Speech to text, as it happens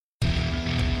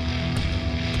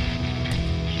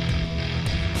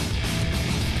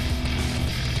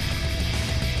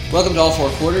Welcome to All Four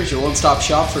Quarters, your one-stop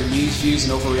shop for news, views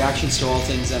and overreactions to all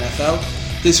things NFL.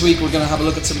 This week we're going to have a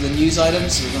look at some of the news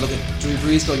items. We're going to look at Drew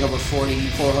Brees going over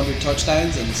 400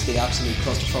 touchdowns and the absolute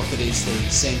clusterfuck that is the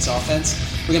Saints offense.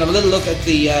 We're going to have a little look at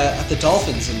the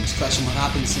Dolphins and question what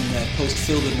happens in the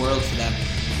post-Philbin world for them.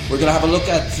 We're going to have a look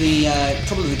at the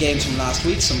couple of the games from last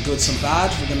week, some good, some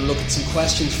bad. We're going to look at some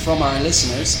questions from our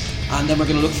listeners, and then we're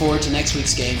going to look forward to next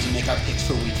week's games and make our picks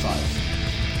for Week 5.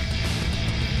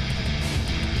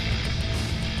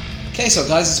 Okay, so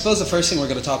guys, I suppose the first thing we're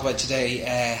going to talk about today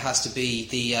has to be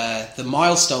the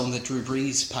milestone that Drew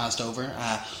Brees passed over.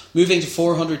 Moving to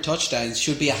 400 touchdowns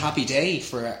should be a happy day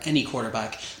for any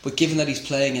quarterback, but given that he's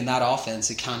playing in that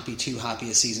offense, it can't be too happy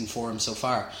a season for him so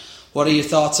far. What are your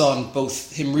thoughts on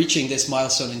both him reaching this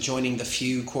milestone and joining the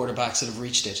few quarterbacks that have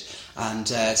reached it? And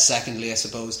secondly, I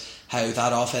suppose, how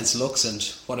that offense looks and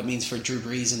what it means for Drew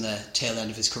Brees in the tail end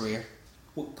of his career.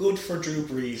 Well, good for Drew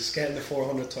Brees getting the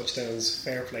 400 touchdowns.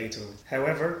 Fair play to him.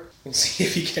 However, we'll see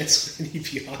if he gets any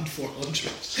beyond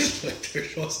 400. They're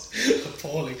just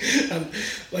appalling. And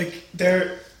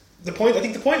the point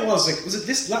was it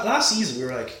this last season we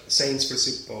were like Saints for the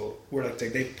Super Bowl. We're like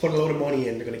they put a load of money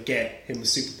in. They're going to get him the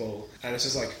Super Bowl, and it's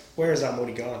just like, where is that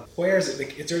money gone? Where is it?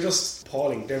 Like, they're just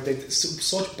appalling. They're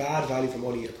such bad value for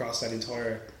money across that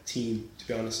entire team. To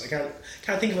be honest, I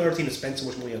can't think of another team that spent so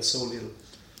much money on so little.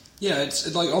 Yeah,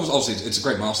 it's like obviously it's a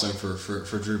great milestone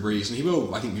for Drew Brees, and he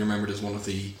will, I think, be remembered as one of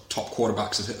the top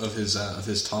quarterbacks of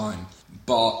his time.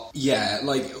 But yeah,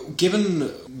 like, given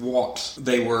what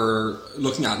they were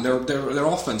looking at, their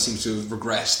offense seems to have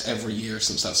regressed every year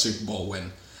since that Super Bowl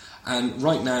win. And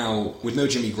right now, with no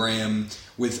Jimmy Graham,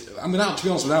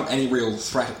 without any real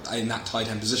threat in that tight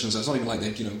end position, so it's not even like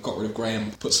they've got rid of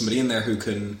Graham, put somebody in there who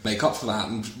can make up for that.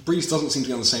 And Brees doesn't seem to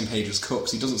be on the same page as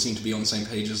Cooks. He doesn't seem to be on the same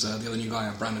page as the other new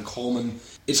guy, Brandon Coleman.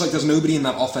 It's like there's nobody in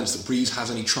that offense that Brees has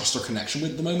any trust or connection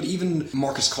with at the moment. Even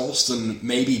Marcus Colston,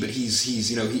 maybe, but he's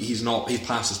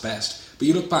past his best. But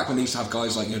you look back when they used to have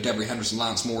guys like Devery Henderson,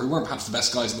 Lance Moore, who weren't perhaps the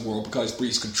best guys in the world, but guys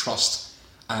Brees could trust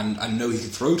and know he could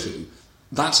throw to.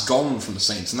 That's gone from the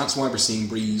Saints, and that's why we're seeing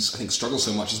Brees, I think, struggle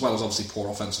so much, as well as obviously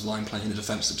poor offensive line playing in a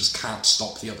defence that just can't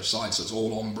stop the other side, so it's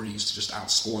all on Brees to just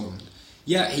outscore them.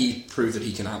 Yeah, he proved that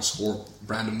he can outscore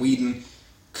Brandon Weeden.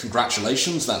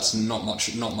 Congratulations, that's not much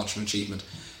of an achievement.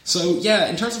 So yeah,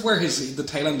 in terms of where the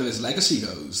tail end of his legacy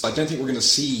goes, I don't think we're going to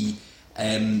see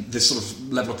this sort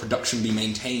of level of production be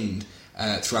maintained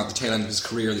throughout the tail end of his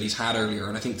career that he's had earlier,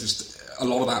 and I think there's a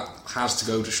lot of that has to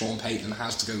go to Sean Payton and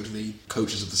has to go to the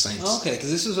coaches of the Saints. Okay, because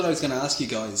this is what I was going to ask you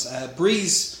guys.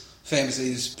 Brees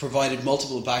famously has provided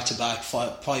multiple back-to-back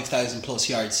 5,000 plus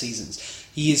yard seasons.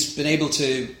 He has been able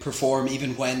to perform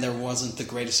even when there wasn't the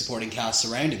greatest supporting cast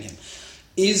surrounding him.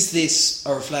 Is this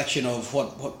a reflection of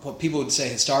what people would say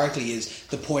historically is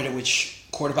the point at which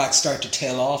quarterbacks start to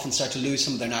tail off and start to lose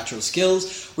some of their natural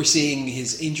skills? We're seeing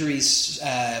his injuries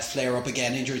flare up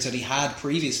again, injuries that he had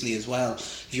previously as well.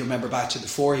 If you remember back to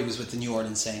before he was with the New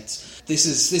Orleans Saints. This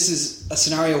is a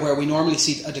scenario where we normally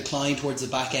see a decline towards the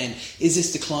back end. Is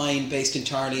this decline based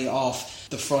entirely off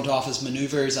the front office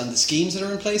manoeuvres and the schemes that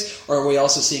are in place, or are we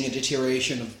also seeing a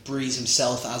deterioration of Brees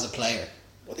himself as a player?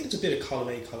 I think it's a bit of column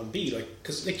A, column B,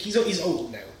 because he's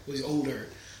old now. He's older.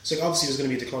 So obviously there's going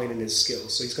to be a decline in his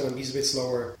skills. So he's a bit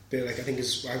slower. I think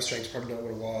his arm strength is probably not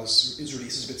what it was. His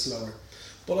release is a bit slower.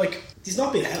 But he's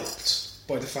not been helped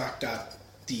by the fact that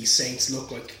the Saints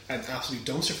look like an absolute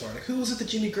dumpster fire. Who was it that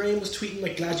Jimmy Graham was tweeting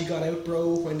glad you got out,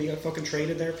 bro, when they got fucking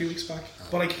traded there a few weeks back?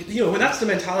 But when that's the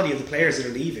mentality of the players that are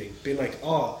leaving, being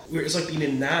it's like being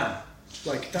in Nam.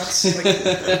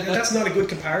 That's not a good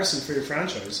comparison for your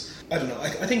franchise. I don't know. I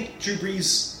think Drew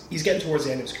Brees, he's getting towards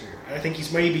the end of his career, and I think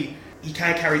he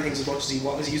can't carry things as much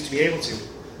as he used to be able to.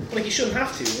 But he shouldn't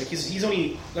have to. He's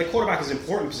only quarterback is an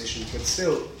important position, but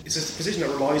still it's just a position that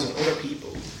relies on other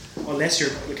people. Unless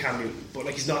you're Cam Newton, but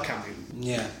he's not Cam Newton.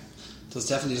 Yeah,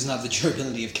 definitely doesn't have the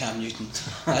durability of Cam Newton.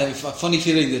 I have a funny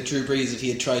feeling that Drew Brees, if he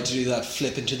had tried to do that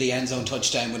flip into the end zone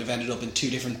touchdown, would have ended up in two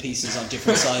different pieces on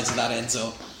different sides of that end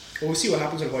zone. Well, we'll see what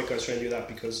happens when white guys try and do that,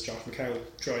 because Josh McCown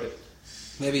tried it.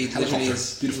 Maybe literally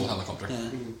beautiful helicopter. Yeah.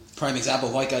 Prime example,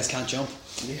 white guys can't jump.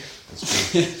 Yeah,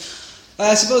 that's true.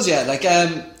 I suppose, yeah,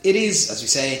 it is, as we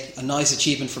say, a nice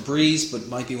achievement for Brees, but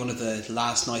might be one of the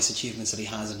last nice achievements that he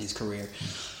has in his career.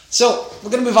 So, we're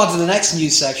going to move on to the next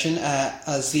news section.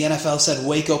 As the NFL said,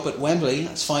 wake up at Wembley.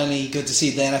 It's finally good to see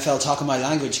the NFL talking my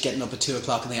language, getting up at 2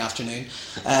 o'clock in the afternoon.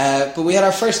 But we had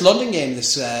our first London game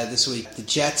this week. The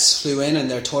Jets flew in and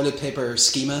their toilet paper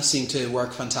schema seemed to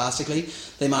work fantastically.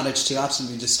 They managed to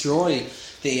absolutely destroy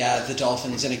the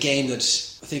Dolphins in a game that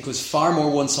I think was far more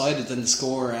one-sided than the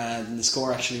score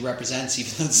actually represents,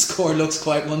 even though the score looks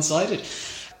quite one-sided.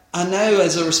 And now,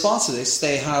 as a response to this,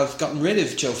 they have gotten rid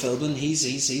of Joe Philbin. He's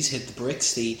hit the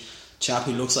bricks. The chap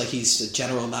who looks like he's a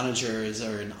general manager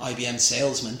or an IBM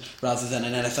salesman rather than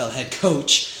an NFL head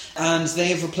coach. And they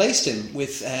have replaced him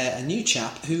with a new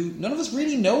chap who none of us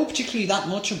really know particularly that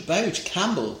much about,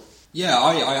 Campbell. Yeah,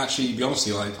 I actually, to be honest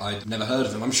with you, I'd never heard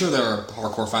of him. I'm sure there are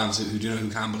hardcore fans who do know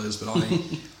who Campbell is, but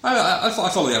I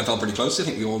follow the NFL pretty closely. I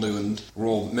think we all do, and we're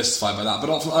all mystified by that. But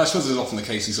often, I suppose it's often the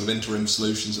case, these sort of interim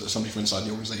solutions that somebody from inside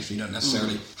the organisation you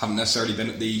haven't necessarily been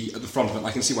at the front of it. And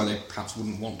I can see why they perhaps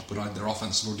wouldn't want to put either their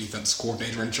offensive or defensive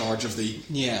coordinator in charge of the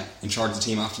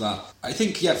team after that. I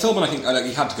think, Philbin,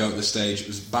 he had to go at this stage. It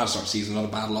was a bad start to the season, not a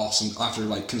bad loss, and after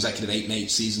consecutive 8 and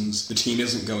 8 seasons, the team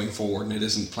isn't going forward and it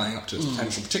isn't playing up to its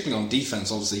potential, particularly on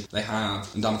defence. Obviously, they have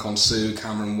Ndamukong Suh,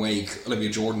 Cameron Wake, Olivia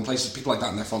Jordan, people like that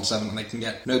in their front seven, and they can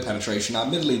get no penetration. Now,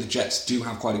 admittedly, the Jets do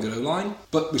have quite a good O-line,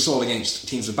 but we saw it against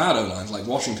teams with bad O-lines like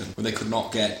Washington, where they could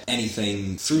not get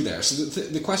anything through there. So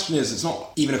the question is, it's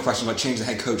not even a question about changing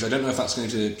the head coach. I don't know if that's going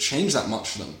to change that much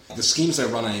for them. The schemes they're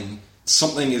running,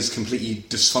 something is completely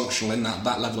dysfunctional in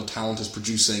that level of talent is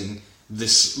producing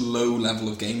this low level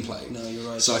of gameplay. No, you're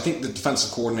right. So I think the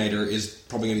defensive coordinator is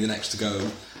probably going to be the next to go.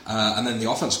 And then the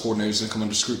offensive coordinator is going to come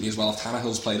under scrutiny as well if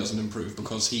Tannehill's play doesn't improve,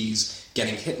 because he's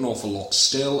getting hit an awful lot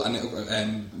still.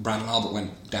 And Brandon Albert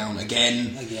went down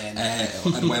again. At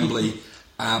Wembley.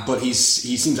 But he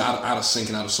seems out of sync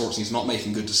and out of sorts, and he's not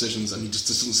making good decisions, and he just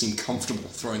doesn't seem comfortable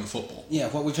throwing the football. Yeah,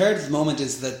 what we've heard at the moment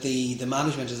is that the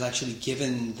management has actually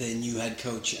given the new head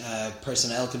coach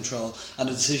personnel control, and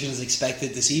a decision is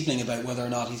expected this evening about whether or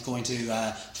not he's going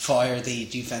to fire the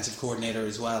defensive coordinator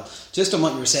as well. Just on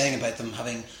what you were saying about them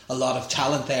having a lot of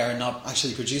talent there and not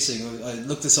actually producing, I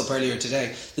looked this up earlier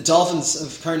today. The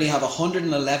Dolphins currently have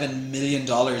 $111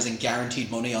 million in guaranteed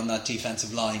money on that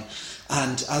defensive line.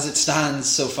 And as it stands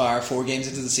so far, 4 games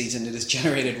into the season, it has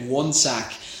generated 1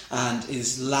 sack and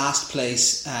is last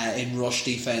place in rush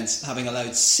defence, having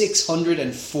allowed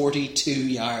 642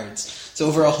 yards. So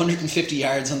over 150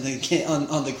 yards on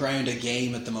the ground a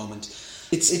game at the moment.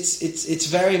 It's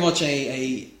very much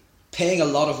a paying a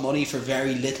lot of money for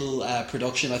very little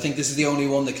production. I think this is the only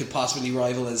one that could possibly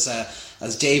rival,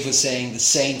 as Dave was saying, the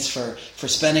Saints for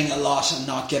spending a lot and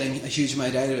not getting a huge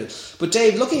amount out of it. But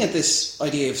Dave, looking at this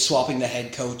idea of swapping the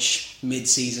head coach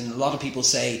mid-season, a lot of people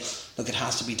say, look, it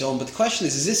has to be done. But the question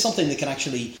is this something that can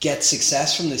actually get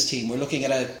success from this team? We're looking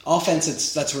at an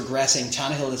offense that's regressing,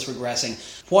 Tannehill that's regressing.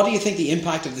 What do you think the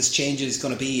impact of this change is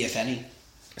going to be, if any?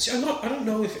 See, I don't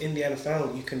know if in the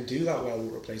NFL you can do that well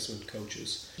with replacement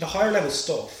coaches. The higher level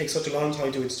stuff takes such a long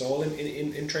time to install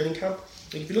in training camp.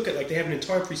 Like if you look at, they have an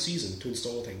entire pre-season to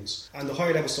install things, and the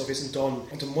higher level stuff isn't done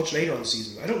until much later on the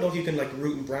season. I don't know if you can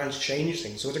root and branch change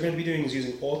things. So what they're going to be doing is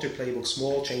using altered playbook,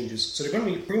 small changes. So they're going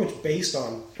to be pretty much based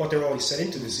on what they're already set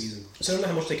into this season. So I don't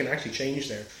know how much they can actually change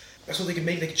there. That's what they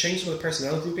could change some of the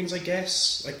personnel groupings, I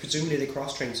guess. Presumably they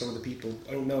cross-train some of the people.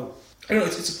 I don't know.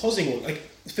 It's a puzzling one.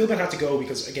 Philbin had to go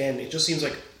because, again, it just seems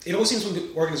it always seems when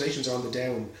the organisations are on the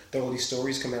down that all these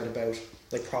stories come out about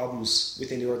problems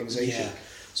within the organisation. Yeah.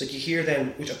 So you hear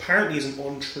them, which apparently is an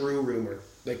untrue rumour.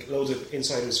 Loads of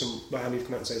insiders from Miami have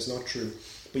come out and said it's not true.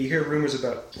 But you hear rumours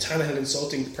about Tannehill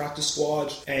insulting the practice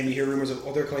squad, and you hear rumours of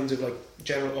other kinds of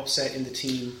general upset in the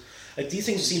team. These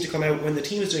things seem to come out when the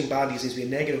team is doing badly. There seems to be a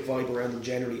negative vibe around them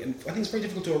generally, and I think it's very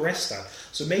difficult to arrest that.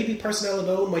 So maybe personnel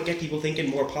alone might get people thinking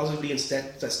more positively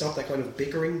instead, that stop that kind of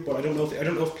bickering. But I don't know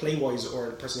if play wise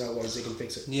or personnel wise they can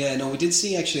fix it. Yeah, no, we did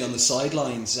see actually on the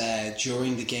sidelines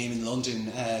during the game in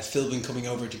London, Philbin coming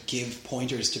over to give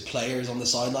pointers to players on the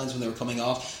sidelines when they were coming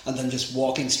off, and then just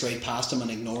walking straight past him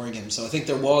and ignoring him. So I think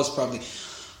there was probably.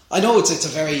 I know it's a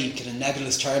very kind of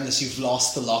nebulous term, this you've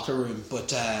lost the locker room,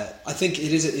 but I think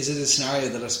it is a scenario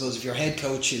that I suppose if your head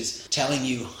coach is telling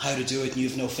you how to do it and you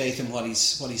have no faith in what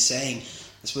he's saying,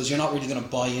 I suppose you're not really going to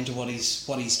buy into what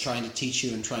he's trying to teach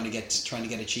you and trying to get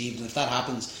achieved. And if that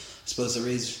happens, I suppose there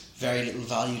is very little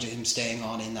value to him staying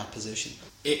on in that position.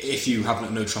 If you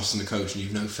have no trust in the coach and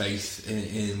you've no faith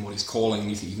in what he's calling and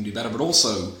you think you can do better, but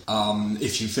also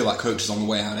if you feel that coach is on the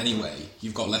way out anyway,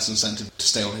 you've got less incentive to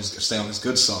stay on his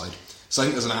good side. So I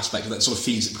think there's an aspect of that sort of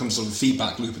it becomes sort of a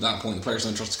feedback loop at that point. The players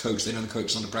don't trust the coach, they know the coach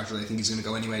is under pressure, they think he's going to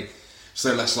go anyway. So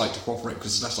they're less likely to cooperate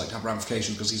because it's less likely to have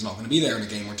ramifications because he's not going to be there in a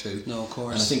game or two. No, of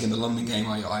course. And I think in the London game,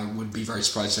 I would be very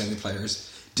surprised saying the players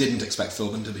didn't expect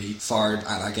Philbin to be fired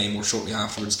at that game or shortly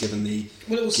afterwards, given the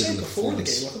it was said before the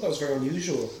game. I thought that was very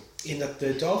unusual. In that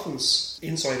the Dolphins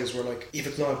insiders were like, if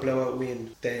it's not a blowout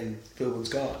win, then Philbin's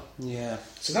gone. Yeah.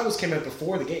 So that came out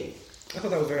before the game. I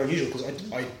thought that was very unusual because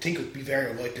I think it would be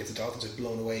very unlikely if the Dolphins had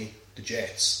blown away the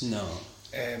Jets. No.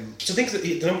 So I think that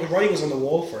the writing was on the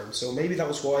wall for him. So maybe that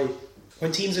was why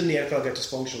when teams in the NFL get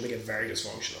dysfunctional, they get very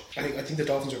dysfunctional. I think the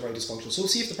Dolphins are very dysfunctional. So we'll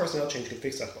see if the personnel change can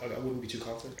fix that. I wouldn't be too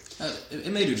confident.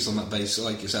 It may do just on that base.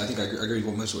 Like you said, I think I agree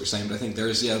with most of what you're saying, but I think there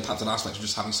is perhaps that aspect of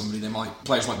just having somebody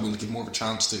players might be willing to give more of a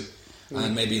chance to,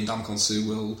 and maybe in Ndamukong Suh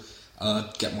will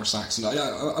get more sacks. And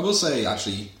I will say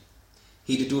actually,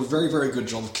 he did do a very, very good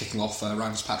job of kicking off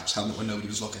Ryan Fitzpatrick's helmet when nobody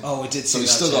was looking. Oh, it did. So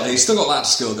he's still got that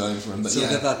skill going for him. But still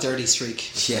got that dirty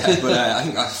streak. Yeah, but I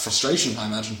think frustration, I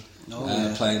imagine,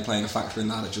 yeah. playing a factor in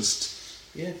that. It just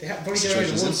they have only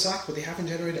generated one sack, but they haven't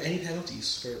generated any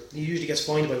penalties. He usually gets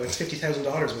fined by like $50,000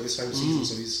 by this time of season.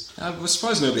 So he's. I was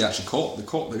surprised nobody actually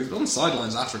caught. They were on the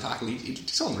sidelines after a tackle. He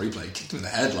saw on the replay, he kicked him in the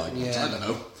head. I don't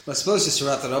know. Well, I suppose just to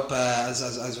wrap that up,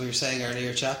 as we were saying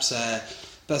earlier, chaps.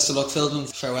 Best of luck,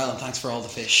 Philbin. Farewell, and thanks for all the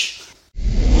fish.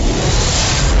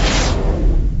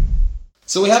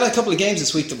 So we had a couple of games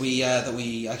this week that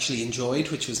we actually enjoyed,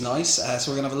 which was nice.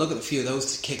 So we're going to have a look at a few of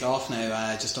those to kick off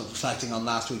now, just reflecting on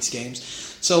last week's games.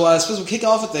 So I suppose we'll kick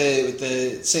off with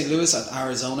the St. Louis at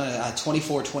Arizona at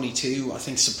 24-22. I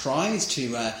think surprise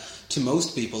to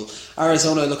most people.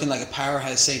 Arizona looking like a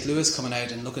powerhouse. St. Louis coming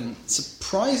out and looking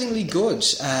surprisingly good.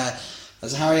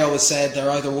 As Harry always said,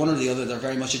 they're either one or the other. They're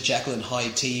very much a Jekyll and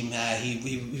Hyde team.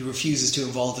 He refuses to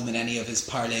involve them in any of his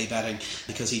parlay betting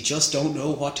because he just don't know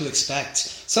what to expect.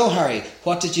 So, Harry,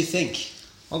 what did you think?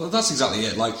 Well, that's exactly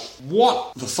it.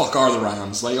 What the fuck are the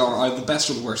Rams? They are the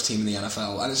best or the worst team in the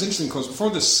NFL. And it's interesting because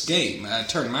before this game,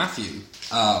 Terry Matthew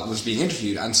was being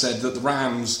interviewed and said that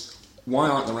why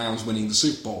aren't the Rams winning the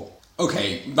Super Bowl?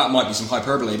 Okay, that might be some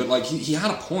hyperbole, but he had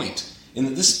a point in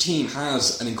that this team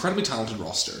has an incredibly talented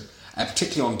roster.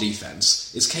 Particularly on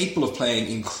defence, is capable of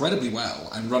playing incredibly well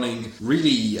and running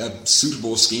really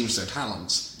suitable schemes to their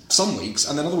talents. Some weeks,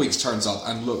 and then other weeks turns up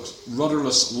and looks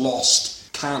rudderless,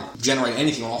 lost, can't generate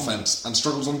anything on offence and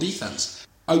struggles on defence.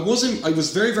 I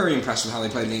was very, very impressed with how they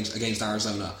played against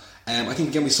Arizona. I think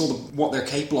again we saw what they're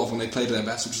capable of when they played at their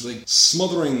best, which is a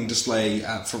smothering display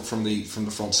from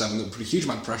the front seven that put a huge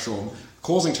amount of pressure on,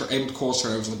 able to cause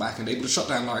turnovers on the back end, able to shut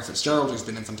down Larry Fitzgerald, who's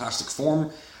been in fantastic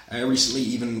form. Recently,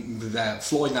 even with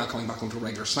Floyd now coming back onto a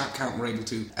regular snap count, we're able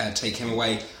to take him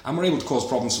away, and we're able to cause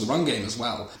problems to the run game as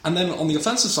well. And then on the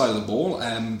offensive side of the ball,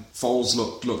 Foles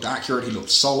looked accurate, he looked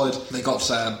solid. They got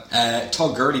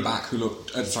Todd Gurley back, who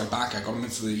looked back. I got him in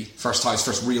for his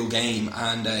first real game,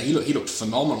 and he looked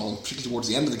phenomenal, particularly towards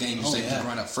the end of the game. He was able to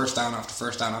grind out first down after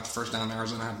first down after first down.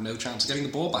 Arizona had no chance of getting the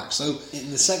ball back. So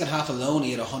in the second half alone,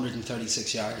 he had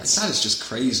 136 yards. That is just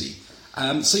crazy.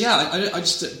 I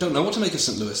just don't know what to make of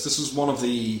St. Louis. This was one of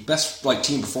the best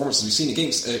team performances we've seen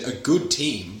against a good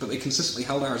team, but they consistently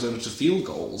held Arizona to field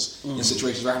goals in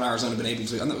situations where Arizona had been able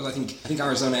to. And that was, I think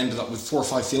Arizona ended up with 4 or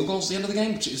 5 field goals at the end of the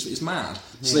game, which is mad.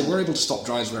 So they were able to stop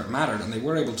drives where it mattered, and they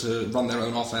were able to run their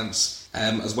own offense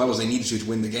as well as they needed to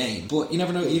win the game. But you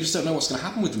never know. You just don't know what's going to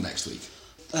happen with them next week.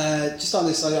 Just on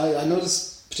this, I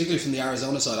noticed. Particularly from the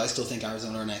Arizona side, I still think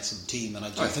Arizona are an excellent team, and I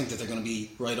do think that they're going to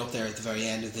be right up there at the very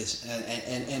end of this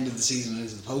end of the season and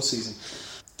into the postseason.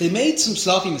 They made some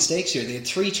sloppy mistakes here. They had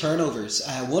 3 turnovers,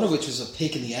 one of which was a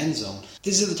pick in the end zone.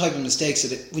 These are the type of mistakes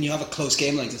that when you have a close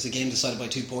game like this, a game decided by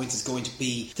 2 points is going to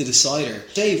be the decider.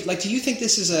 Dave, do you think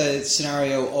this is a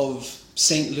scenario of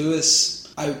St. Louis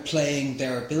outplaying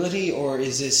their ability, or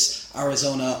is this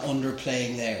Arizona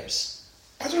underplaying theirs?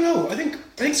 I don't know. I think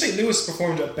St. Louis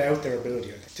performed about their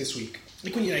ability this week.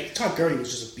 Todd Gurley was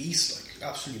just a beast,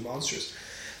 absolutely monstrous.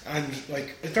 And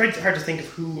it's very hard to think of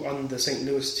who on the St.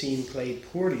 Louis team played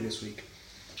poorly this week.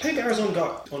 I think Arizona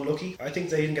got unlucky. I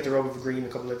think they didn't get the rub of green in a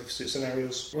couple of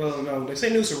scenarios. Well, no,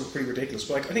 St. Louis are pretty ridiculous.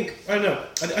 But I don't know.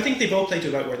 I think they both play to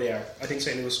about where they are. I think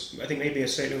maybe a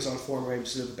St. Louis on form are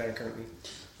just a little bit better currently.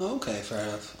 Okay, fair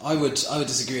enough. I would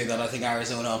disagree with that. I think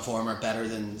Arizona on form are better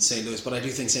than St. Louis, but I do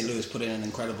think St. Louis put in an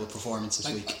incredible performance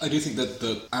this week. I do think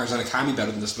that Arizona can be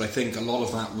better than this, but I think a lot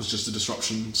of that was just the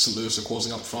disruption St. Louis are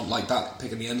causing up front, like that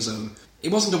pick in the end zone.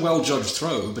 It wasn't a well-judged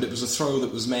throw, but it was a throw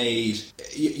that was made,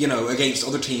 against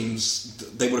other teams.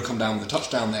 They would have come down with a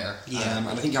touchdown there. Yeah. And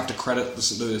I think you have to credit the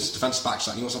St. Louis defensive backs,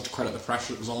 and you also have to credit the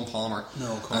pressure that was on Palmer and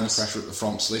the pressure at the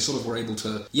front. So they sort of were able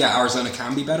to... Yeah, Arizona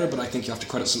can be better, but I think you have to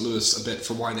credit St. Louis a bit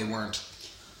for why they weren't.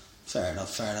 Fair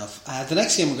enough. The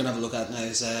next game we're going to have a look at now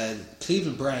is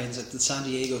Cleveland Browns at the San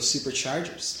Diego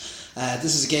Superchargers.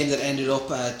 This is a game that ended up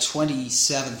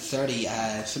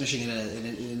 27-30, finishing in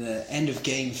an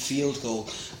end-of-game field goal,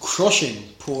 crushing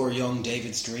poor young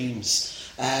David's dreams.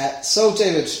 So,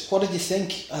 David, what did you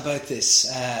think about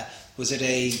this? Was it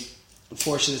a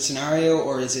unfortunate scenario,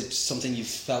 or is it something you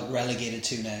felt relegated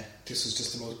to now? this was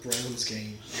just the most Browns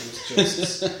game. It was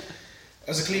just...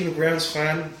 As a Cleveland Browns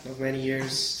fan of many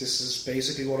years, this is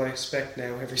basically what I expect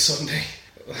now every Sunday.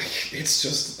 Like, it's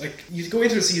just like you go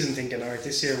into the season thinking, alright,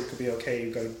 this year we could be okay.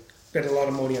 We've got to spend a lot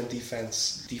of money on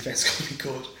defense. Defense could be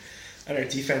good, and our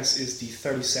defense is the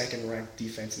 32nd ranked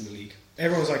defense in the league.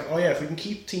 Everyone's like, oh yeah, if we can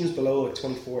keep teams below at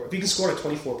 24, if we can score at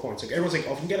 24 points, like everyone's like,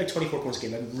 oh, if we can get like 24 points a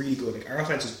game, that'd be really good. Like our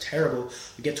offense is terrible.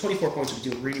 We get 24 points,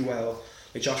 we're doing really well.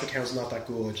 Like Josh McCown's not that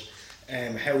good.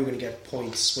 How are we going to get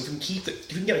points? Well, if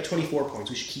we can get like 24 points,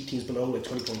 we should keep teams below like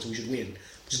 20 points and we should win.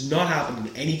 Which has not happened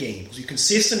in any game because we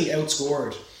consistently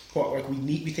outscored what like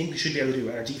we think we should be able to do,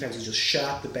 and our defense has just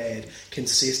shat the bed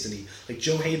consistently. Like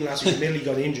Joe Hayden last week admittedly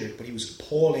got injured, but he was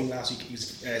appalling last week. He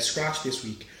was scratched this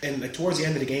week, and like towards the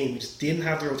end of the game, we just didn't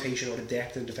have the rotation or the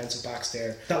depth and defensive backs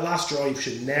there. That last drive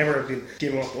should never have been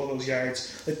giving up all those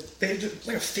yards. Like they had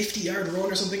like a 50-yard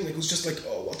run or something. Like it was just like,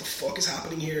 oh, what the fuck is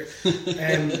happening here?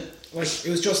 Like it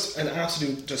was just an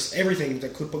absolute, just everything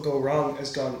that could go wrong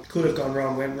could have gone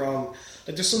wrong, went wrong.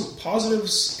 Like there's some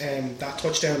positives. That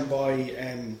touchdown by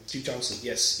Steve Johnson,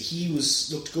 yes, he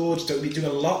looked good. We're doing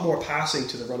a lot more passing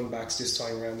to the running backs this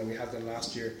time around than we had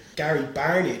last year. Gary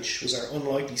Barnidge was our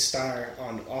unlikely star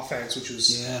on offense, which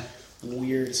was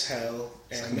weird as hell.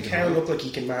 McCown looked like he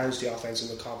can manage the offense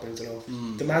and look competent enough.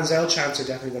 The Manziel chants are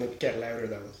definitely going to get louder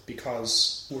though,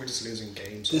 because we're just losing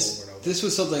games over and over. This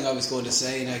was something I was going to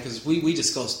say now, because we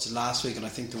discussed last week and I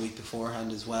think the week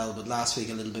beforehand as well, but last week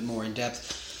a little bit more in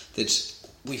depth, that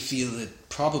we feel that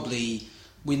probably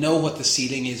we know what the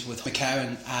ceiling is with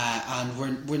McCown,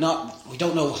 and we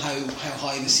don't know how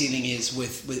high the ceiling is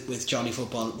with Johnny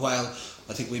Football. Well,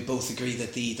 I think we both agree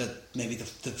that maybe the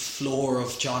floor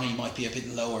of Johnny might be a bit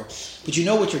lower, but you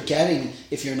know what you're getting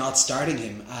if you're not starting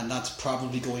him, and that's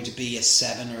probably going to be a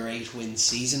 7 or 8 win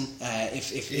season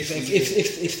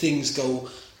if things go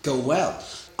well.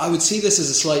 I would see this as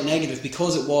a slight negative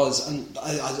because it was, and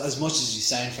as much as you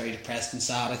sound very depressed and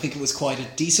sad, I think it was quite a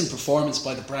decent performance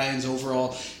by the Browns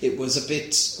overall. It was a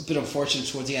bit unfortunate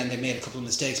towards the end. They made a couple of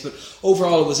mistakes, but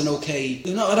overall it was an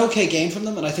okay game from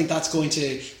them, and I think that's going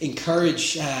to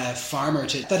encourage Farmer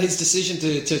that his decision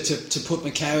to put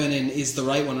McCown in is the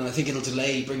right one, and I think it'll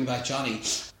delay bringing back Johnny.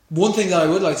 One thing that I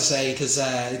would like to say, because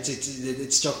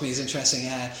it struck me as interesting,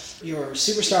 your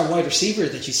superstar wide receiver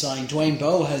that you signed, Dwayne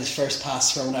Bowe, had his first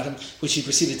pass thrown at him, which he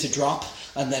proceeded to drop,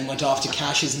 and then went off to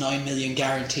cash his $9 million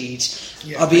guaranteed.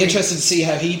 Yeah, I'll be interested to see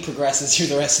how he progresses through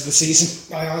the rest of the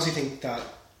season. I honestly think that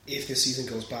if this season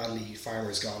goes badly,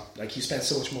 Farmer's gone. Like, you spent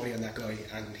so much money on that guy,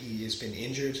 and he has been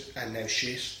injured, and now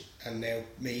shit. And now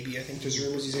maybe I think there's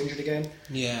rumours he's injured again.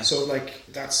 Yeah. So like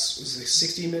was like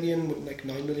 60 million with like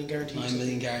 9 million guaranteed. 9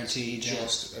 million guaranteed.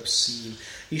 Just obscene.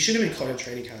 He should have been cut in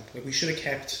training camp. Like we should have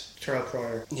kept Terrell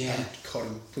Pryor and cut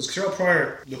him, because Terrell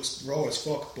Pryor looks raw as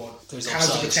fuck, but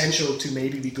has the potential to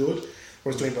maybe be good.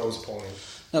 Whereas Dwayne Bowe is appalling.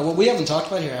 Now, what we haven't talked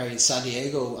about here, Harry, is San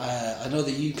Diego. I know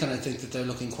that you kind of think that they're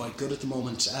looking quite good at the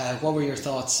moment. What were your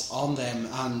thoughts on them,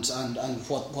 and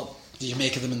what did you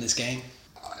make of them in this game?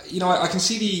 I can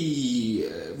see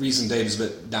the reason Dave is a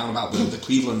bit down about the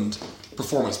Cleveland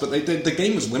performance, but the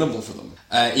game was winnable for them,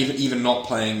 even not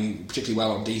playing particularly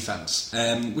well on defense,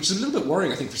 which is a little bit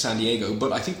worrying, I think, for San Diego.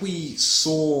 But I think we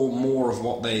saw more of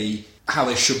how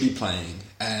they should be playing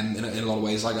in a lot of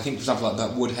ways. Like I think, for example,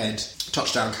 that Woodhead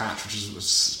touchdown catch, which was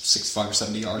 65 or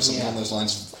 70 yards, something along those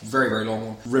lines, very, very long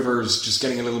one. Rivers just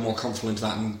getting a little more comfortable into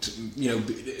that, and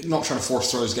not trying to force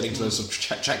throws, getting to those sort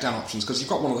of check down options, because you've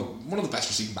got one of the best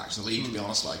receiving backs in the league, to be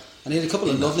honest. Like, and he had a couple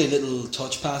of lovely little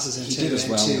touch passes into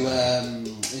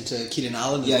Keenan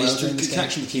Allen. Yeah, his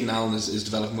connection with Keenan Allen is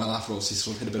developing well after all. He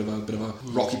sort of hit a bit of a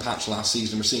rocky patch last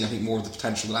season. We're seeing, I think, more of the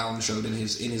potential that Allen showed in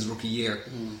his rookie year.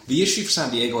 The issue for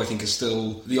San Diego, I think, is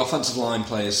still the offensive line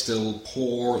play is still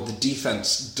poor. The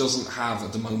defense doesn't have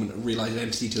at the moment a real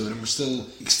identity to it, and we're still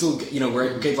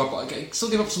we gave up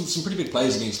some pretty big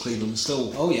plays against Cleveland.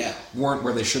 Still, weren't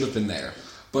where they should have been there.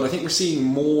 But I think we're seeing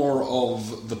more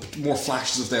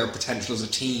flashes of their potential as a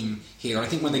team here. And I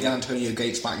think when they get Antonio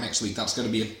Gates back next week, that's going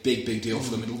to be a big, big deal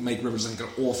for them. It'll make Rivers, I think,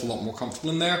 an awful lot more comfortable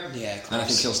in there. Yeah, of course. And I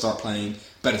think he'll start playing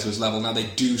better to his level. Now, they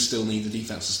do still need the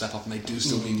defense to step up, and they do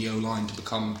still need the O-line to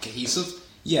become cohesive.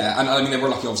 Yeah, and I mean, they were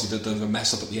lucky, obviously, that the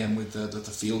mess up at the end with the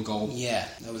field goal. Yeah,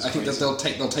 that was. I think that they'll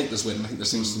take this win. I think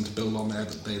there's something to build on there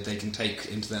that they can take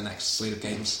into their next slate of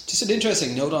games. Just an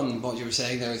interesting note on what you were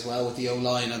saying there as well, with the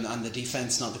O-line and the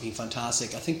defence not looking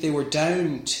fantastic. I think they were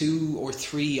down 2 or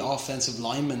 3 offensive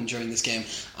linemen during this game,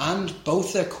 and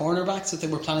both their cornerbacks that they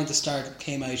were planning to start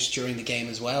came out during the game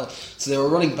as well. So they were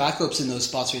running backups in those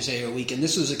spots we say a week, and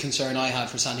this was a concern I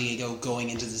had for San Diego going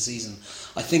into the season.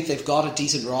 I think they've got a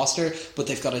decent roster, but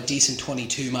they've got a decent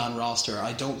 22-man roster.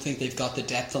 I don't think they've got the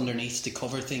depth underneath to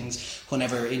cover things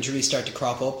whenever injuries start to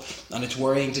crop up, and it's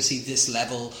worrying to see this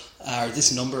level or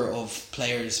this number of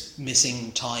players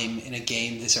missing time in a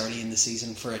game this early in the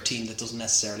season for a team that doesn't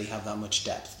necessarily have that much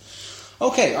depth.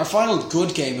 Okay, our final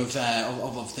good game of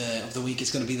the week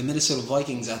is going to be the Minnesota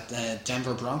Vikings at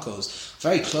Denver Broncos.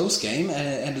 Very close game,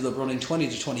 ended up running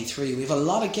 20-23. We have a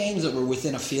lot of games that were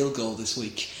within a field goal this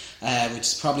week, which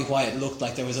is probably why it looked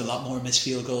like there was a lot more missed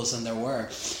field goals than there were.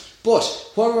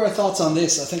 But what were our thoughts on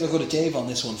this? I think I'll go to Dave on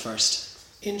this one first.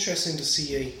 Interesting to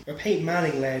see a Peyton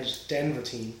Manning-led Denver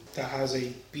team that has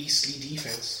a beastly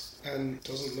defense and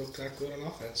doesn't look that good on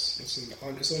offense.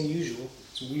 It's unusual.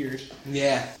 It's weird.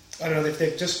 Yeah. I don't know.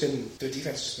 They've just been, their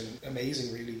defense has just been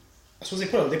amazing, really. I suppose they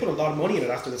put a lot of money in it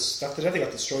after this. After they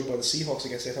got destroyed by the Seahawks, I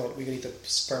guess they thought we need to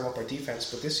firm up our defense.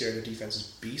 But this year, their defense is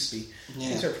beastly. Yeah.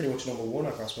 These are pretty much number one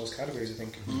across most categories, I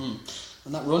think.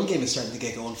 And that run game is starting to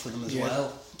get going for them as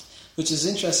well, which is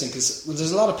interesting because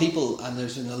there's a lot of people, and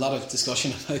there's been a lot of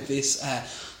discussion about this,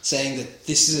 saying that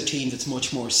this is a team that's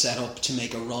much more set up to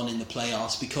make a run in the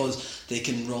playoffs because they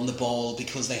can run the ball,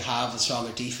 because they have a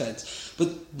stronger defense. But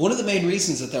one of the main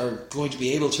reasons that they're going to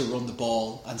be able to run the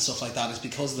ball and stuff like that is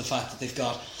because of the fact that they've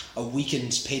got a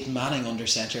weakened Peyton Manning under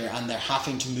centre and they're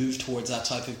having to move towards that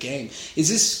type of game. Is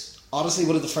this honestly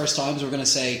one of the first times we're going to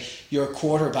say your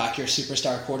quarterback, your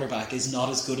superstar quarterback, is not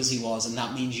as good as he was, and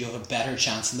that means you have a better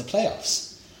chance in the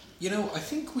playoffs? You know, I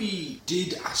think we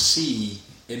did see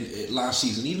in last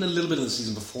season, even a little bit of the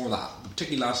season before that,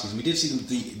 particularly last season, we did see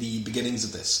the beginnings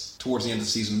of this towards the end of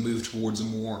the season move towards a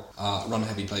more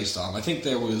run-heavy play style. I think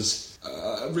there was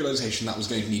a realisation that was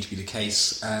going to need to be the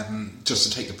case, just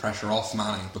to take the pressure off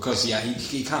Manning, because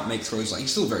he can't make throws like,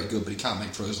 he's still very good, but he can't make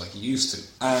throws like he used to.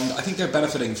 And I think they're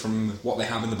benefiting from what they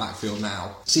have in the backfield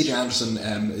now. CJ Anderson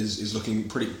is looking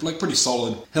pretty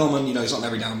solid. Hillman, he's not an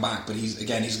every down back, but he's a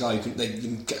guy who they've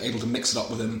been able to mix it up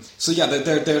with him. So yeah,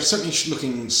 they're certainly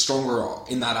looking stronger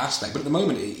in that aspect. But at the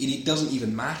moment, it doesn't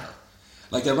even matter.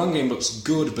 Like, their run game looks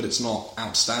good, but it's not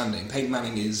outstanding. Peyton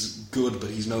Manning is good, but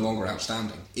he's no longer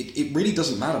outstanding. It really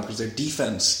doesn't matter because their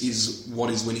defense is what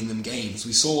is winning them games.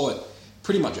 We saw it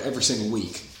pretty much every single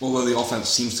week, although the offense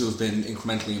seems to have been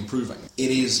incrementally improving.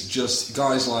 It is just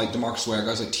guys like DeMarcus Ware,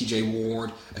 guys like TJ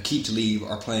Ward, Aqib Talib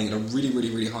are playing at a really,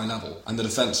 really, really high level. And the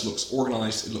defense looks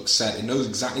organised, it looks set, it knows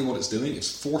exactly what it's doing.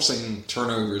 It's forcing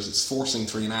turnovers, it's forcing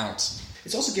 3 and outs.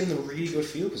 It's also given them really good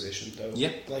field position, though. Yeah.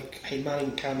 Like, Peyton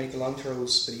Manning can't make the long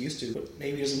throws that he used to, but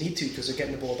maybe he doesn't need to because they're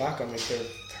getting the ball back on like their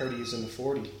 30s and the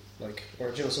 40,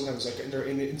 or sometimes like they're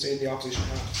in the opposition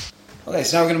half. Okay,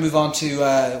 so now we're going to move on to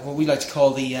what we like to call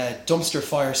the dumpster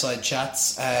fireside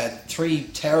chats. 3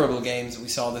 terrible games that we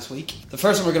saw this week. The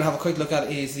first one we're going to have a quick look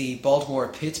at is the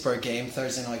Baltimore-Pittsburgh game,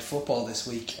 Thursday Night Football this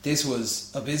week. This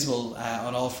was abysmal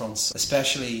on all fronts,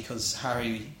 especially because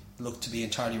Harry looked to be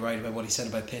entirely right about what he said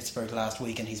about Pittsburgh last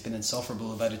week, and he's been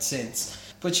insufferable about it since.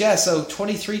 But yeah, so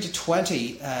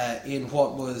 23-20 in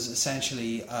what was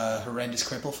essentially a horrendous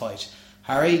cripple fight.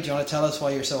 Harry, do you want to tell us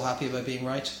why you're so happy about being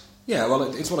right? Yeah,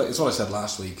 well, it's what I said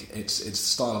last week. It's the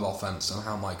style of offense and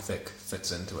how Mike Vick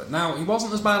fits into it. Now, he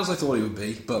wasn't as bad as I thought he would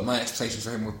be, but my expectations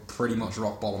for him were pretty much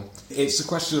rock bottom. It's a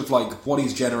question of what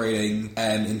he's generating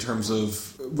in terms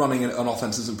of running an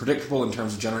offense isn't predictable, in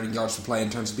terms of generating yards per play,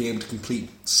 in terms of being able to complete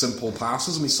simple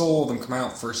passes. And we saw them come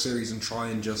out for a series and try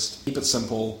and just keep it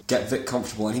simple, get Vick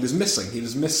comfortable. And he was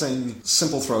missing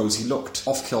simple throws. He looked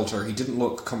off kilter. He didn't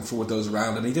look comfortable with those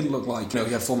around, and he didn't look like he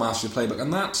had full mastery of playbook.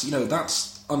 And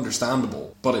that's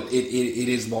understandable, but it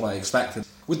is what I expected.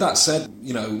 With that said,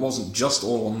 it wasn't just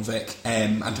all on Vic.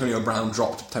 Antonio Brown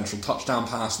dropped a potential touchdown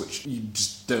pass, which you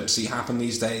just don't see happen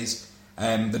these days.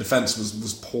 The defence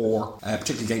was poor,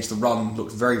 particularly against the run,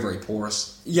 looked very, very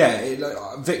porous.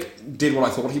 Yeah, Vic did what I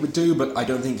thought he would do, but I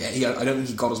don't think he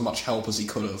got as much help as he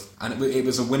could have. And it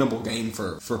was a winnable game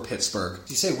for Pittsburgh.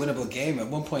 You say winnable game? At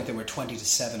one point they were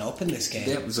 20-7 up in this game.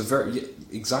 Yeah, it was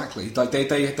exactly. Like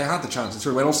they had the chance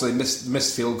through, and also they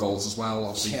missed field goals as well.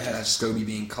 Obviously, Scobie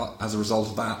being cut as a result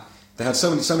of that. They had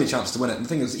so many chances to win it. And the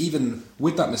thing is, even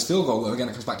with that missed field goal, though, again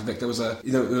it comes back to Vic. There was a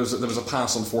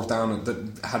pass on 4th down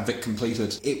that had Vic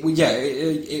completed. It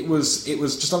was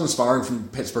just uninspiring from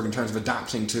Pittsburgh in terms of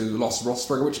adapting to loss of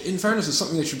Roethlisberger, which in fairness is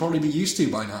something they should probably be used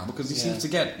to by now, because he seems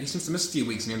to miss a few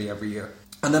weeks nearly every year.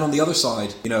 And then on the other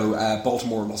side,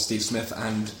 Baltimore lost Steve Smith,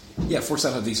 and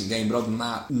Forsett had a decent game, but other than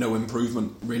that, no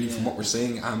improvement really from what we're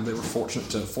seeing, and they were fortunate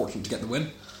to get the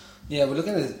win. Yeah, we're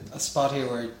looking at a spot here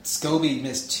where Scobie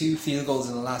missed 2 field goals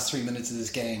in the last 3 minutes of this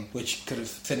game, which could have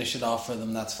finished it off for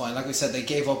them. That's fine. Like we said, they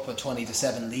gave up a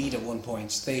 20-7 lead at one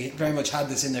point. They very much had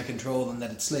this in their control and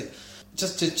let it slip.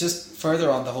 Just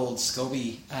further on the whole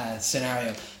Scobie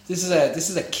scenario, this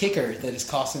is a kicker that is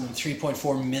costing them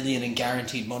 $3.4 million in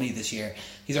guaranteed money this year.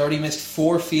 He's already missed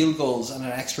 4 field goals and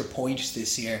an extra point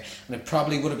this year, and it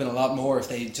probably would have been a lot more if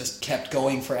they just kept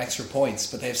going for extra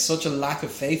points. But they have such a lack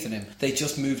of faith in him, they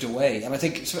just moved away. And I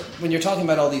think when you're talking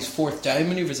about all these fourth down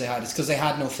manoeuvres they had, it's because they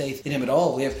had no faith in him at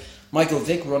all. We have Michael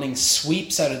Vick running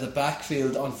sweeps out of the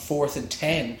backfield on 4th and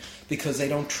 10 because they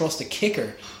don't trust a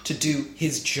kicker to do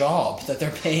his job that they're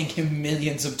paying him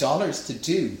millions of dollars to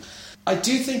do. I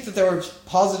do think that there were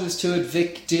positives to it.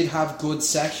 Vic did have good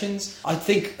sections. I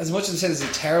think, as much as I said it's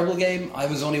a terrible game, I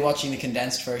was only watching the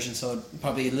condensed version, so it's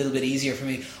probably a little bit easier for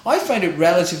me. I find it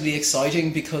relatively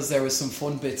exciting because there was some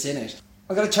fun bits in it.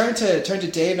 I'm going to turn to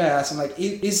Dave now and ask him, like,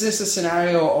 is this a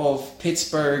scenario of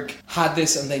Pittsburgh had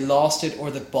this and they lost it,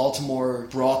 or that Baltimore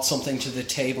brought something to the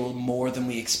table more than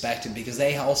we expected? Because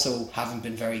they also haven't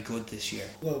been very good this year.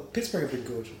 Well, Pittsburgh have been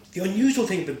good. The unusual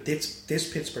thing about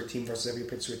this Pittsburgh team versus every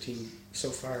Pittsburgh team so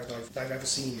far that I've ever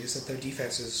seen is that their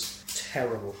defense is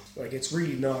terrible. Like, it's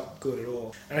really not good at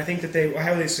all. And I think that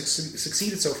how they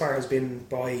succeeded so far has been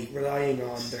by relying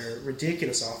on their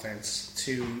ridiculous offense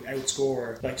to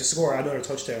outscore, like to score another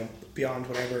touchdown beyond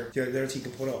whatever the other team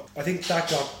can put up. I think that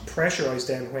got pressurised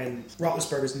then when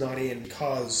Roethlisberger's not in,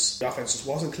 because the offense just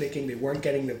wasn't clicking. They weren't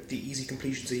getting the easy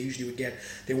completions they usually would get.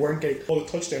 They weren't getting all the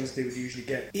touchdowns they would usually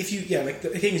get. The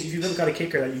thing is, if you've got a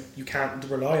kicker that you can't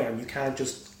rely on, you can't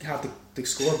just have the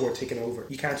scoreboard taken over.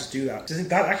 You can't just do that. I think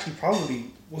that actually probably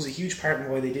was a huge part in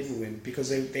why they didn't win, because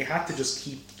they had to just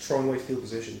keep throwing away field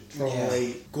position, throwing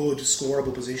away good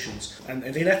scoreable positions, and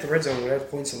they left the red zone without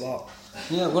points a lot.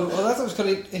 Yeah, well, that was kind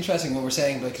of interesting what we're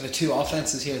saying about kind of two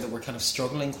offenses here that were kind of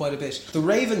struggling quite a bit. The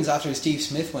Ravens, after Steve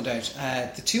Smith went out,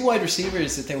 the 2 wide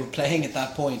receivers that they were playing at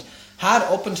that point had,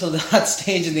 up until that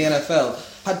stage in the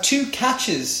NFL, had 2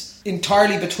 catches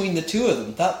entirely between the 2 of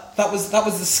them. That was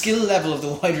the skill level of the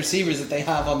wide receivers that they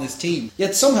have on this team.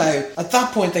 Yet somehow, at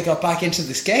that point, they got back into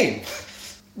this game.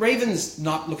 Ravens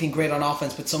not looking great on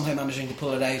offense, but somehow managing to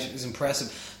pull it out is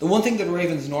impressive. The one thing that the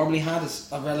Ravens normally had is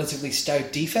a relatively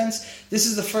stout defense. This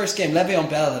is the first game. Le'Veon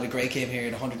Bell had a great game here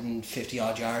at 150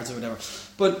 odd yards or whatever.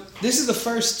 But this is the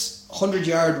first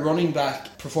 100-yard running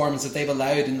back performance that they've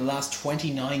allowed in the last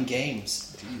 29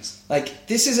 games. Jeez. Like,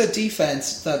 this is a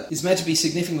defense that is meant to be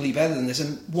significantly better than this.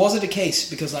 And was it a case?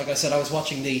 Because, like I said, I was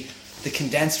watching the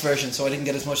condensed version, so I didn't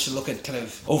get as much to look at kind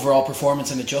of overall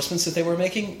performance and adjustments that they were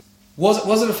making.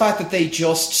 Was it a fact that they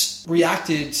just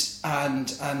reacted and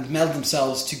melded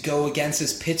themselves to go against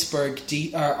this Pittsburgh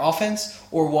offense,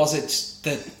 or was it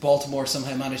that Baltimore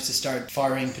somehow managed to start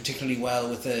firing particularly well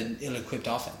with an ill-equipped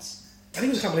offense? I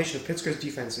think it was a combination of Pittsburgh's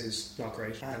defense is not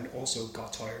great and also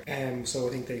got tired. So I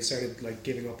think they started like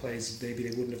giving up plays maybe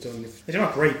they wouldn't have done if they're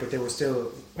not great, but they were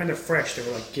still, when they're fresh, they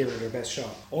were like giving it their best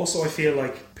shot. Also, I feel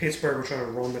like Pittsburgh were trying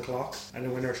to run the clock, and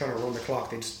then when they were trying to run the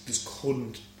clock, they just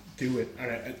couldn't do it,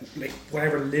 and like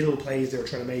whatever little plays they were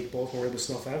trying to make, Baltimore were able to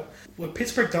snuff out. Well,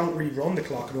 Pittsburgh don't really run the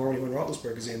clock normally when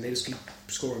Roethlisberger's in. They just keep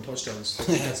scoring touchdowns.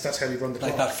 That's how they run the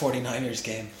clock. Like that 49ers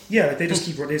game. Yeah, like they just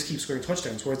keep scoring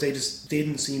touchdowns, whereas they just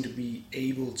didn't seem to be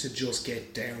able to just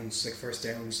get downs, like first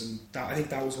downs, and I think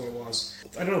that was what it was.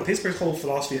 I don't know, Pittsburgh's whole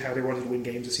philosophy of how they wanted to win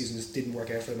games this season just didn't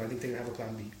work out for them. I think they didn't have a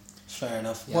plan B. Fair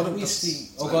enough. Yeah, what do we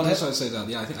see? Go on ahead. I'd say that.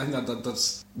 Yeah, I think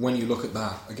that's when you look at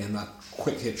that again, that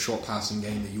quick hit short passing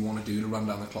game that you want to do to run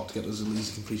down the clock to get those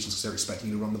easy completions because they're expecting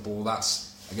you to run the ball.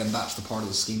 That's the part of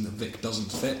the scheme that Vic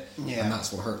doesn't fit, and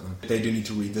that's what hurt them. They do need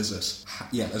to revisit.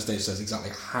 Yeah, as Dave says,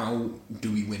 exactly how do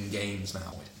we win games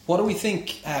now? What do we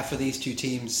think for these two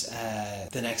teams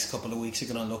the next couple of weeks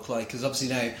are going to look like? Because obviously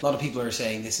now a lot of people are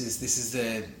saying this is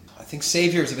the, I think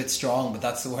saviour is a bit strong, but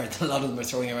that's the word that a lot of them are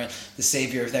throwing around, the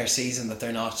saviour of their season, that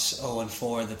they're not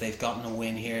 0-4, that they've gotten a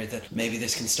win here, that maybe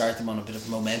this can start them on a bit of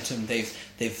momentum. They've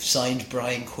signed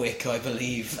Brian Quick, I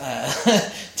believe,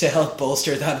 to help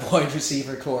bolster that wide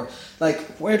receiver core. Like,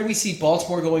 where do we see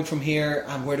Baltimore going from here,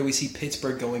 and where do we see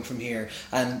Pittsburgh going from here?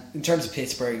 And in terms of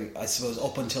Pittsburgh, I suppose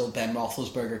up until Ben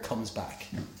Roethlisberger comes back.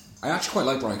 I actually quite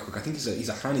like Brian Cook. I think he's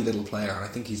a handy little player, and I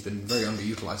think he's been very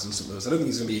underutilised in St. Louis. I don't think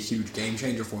he's going to be a huge game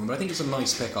changer for them, but I think it's a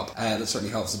nice pickup that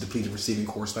certainly helps the depleted receiving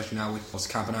core, especially now with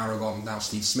Campanaro gone and now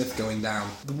Steve Smith going down.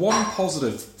 The one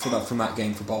positive from that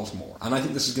game for Baltimore, and I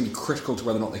think this is going to be critical to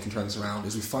whether or not they can turn this around,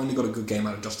 is we finally got a good game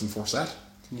out of Justin Forsett.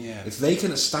 Yeah. If they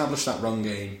can establish that run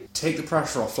game, take the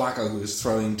pressure off Flacco, who is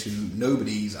throwing to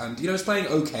nobodies, and he's playing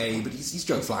okay, but he's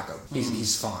Joe Flacco.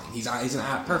 He's fine. He's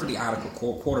a perfectly adequate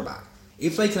quarterback.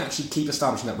 If they can actually keep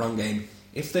establishing that run game,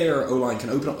 if their O-line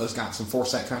can open up those gaps and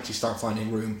Forsett can actually start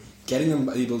finding room, getting them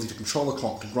the ability to control the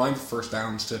clock, to grind for first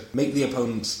downs, to make the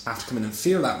opponents have to come in and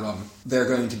fear that run, they're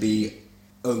going to be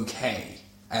okay.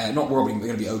 Not world beating, but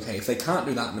they're going to be okay. If they can't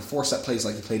do that and enforce set plays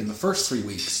like they played in the first 3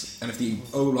 weeks, and if the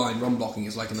O-line run blocking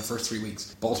is like in the first 3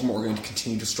 weeks, Baltimore are going to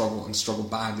continue to struggle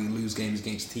badly and lose games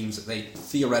against teams that they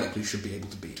theoretically should be able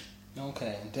to beat.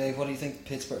 Okay, Dave, what do you think of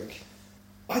Pittsburgh?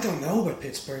 I don't know about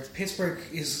Pittsburgh. Pittsburgh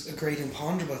is a great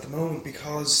imponderable at the moment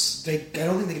because I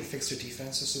don't think they can fix their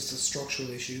defense. It's just a structural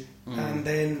issue. And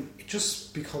then it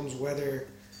just becomes whether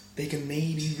they can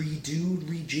maybe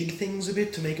rejig things a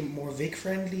bit to make it more Vic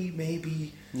friendly,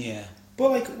 maybe. Yeah.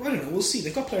 But I don't know, we'll see.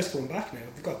 They've got players coming back now.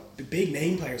 They've got the big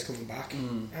name players coming back.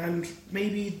 And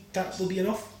maybe that will be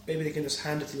enough. Maybe they can just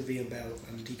hand it to Le'Veon Bell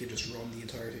and he can just run the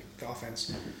entire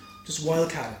offense. Just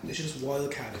wildcat it. They should just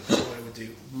wildcat it. That's what I would do.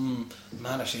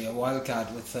 Man, actually, a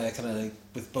wildcat with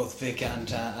with both Vic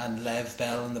and Lev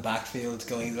Bell in the backfield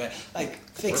going the way. Like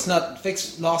Vic's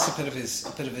lost a bit of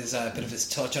his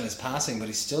touch on his passing, but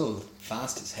he's still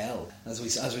fast as hell, as we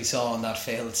saw on that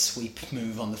failed sweep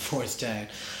move on the 4th down.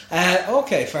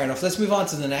 Okay, fair enough. Let's move on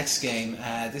to the next game.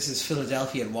 This is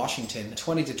Philadelphia at Washington,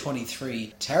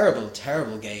 20-23.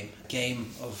 Terrible game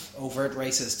of overt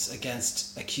racists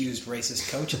against accused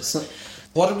racist coaches.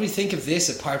 What did we think of this,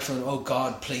 apart from, oh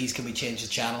God, please can we change the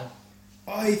channel?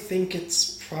 I think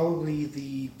it's probably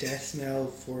the death knell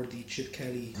for the Chip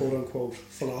Kelly quote-unquote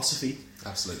philosophy.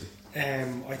 Absolutely.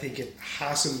 I think it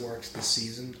hasn't worked this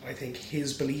season. I think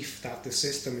his belief that the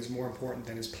system is more important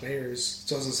than his players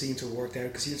doesn't seem to have worked out,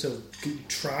 because he seems to have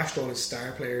trashed all his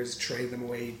star players, traded them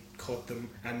away, cut them,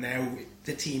 and now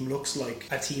the team looks like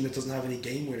a team that doesn't have any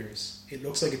game winners. It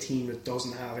looks like a team that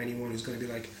doesn't have anyone who's going to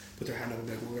be like, put their hand up and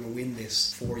be like, we're going to win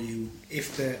this for you.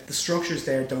 If the structures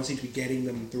there don't seem to be getting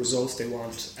them the results they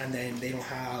want, and then they don't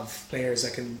have players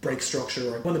that can break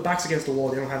structure, or when the back's against the wall,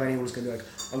 they don't have anyone who's going to be like,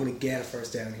 I'm going to get a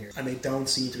first down here, and they don't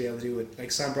seem to be able to do it.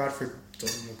 Like Sam Bradford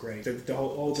doesn't look great.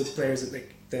 All the players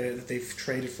that they've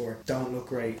traded for don't look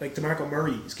great. Like DeMarco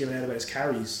Murray is giving out about his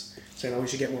carries, saying, we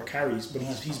should get more carries, but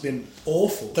he's been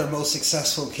awful. Their most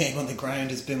successful game on the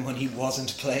ground has been when he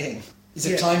wasn't playing. Is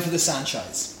it time for the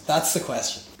Sanchez? That's the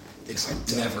question.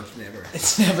 It's never.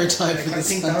 It's never time for the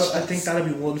Sanchez. I think that'll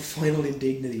be one final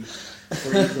indignity for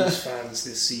Eagles fans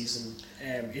this season.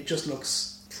 It just looks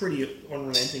pretty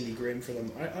unrelentingly grim for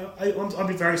them. I'll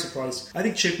be very surprised. I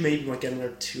think Chip maybe might get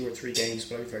another 2 or 3 games,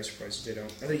 but I'd be very surprised if they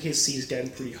don't. I think his seat is getting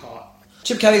pretty hot.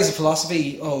 Chip Kelly has a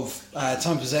philosophy of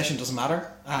time possession doesn't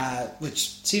matter,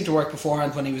 which seemed to work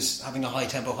beforehand when he was having a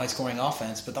high-tempo, high-scoring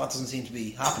offense, but that doesn't seem to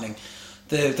be happening.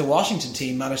 The Washington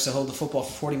team managed to hold the football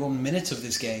for 41 minutes of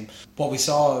this game. What we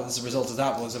saw as a result of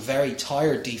that was a very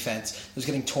tired defence that was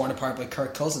getting torn apart by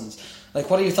Kirk Cousins. Like,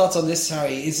 what are your thoughts on this,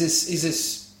 Harry? Is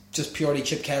this just purely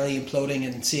Chip Kelly imploding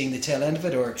and seeing the tail end of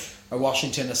it, or are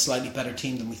Washington a slightly better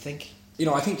team than we think?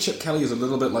 I think Chip Kelly is a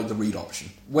little bit like the Reed option.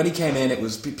 When he came in, it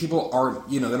was people aren't,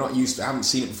 they're not used to, haven't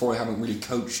seen it before, they haven't really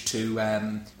coached to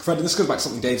prevent. And this goes back to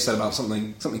something Dave said about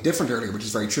something different earlier, which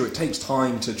is very true. It takes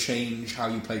time to change how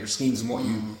you play your schemes and what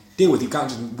you deal with. You can't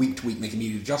just week to week make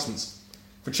immediate adjustments.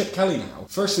 For Chip Kelly now,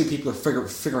 firstly, people are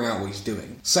figuring out what he's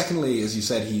doing. Secondly, as you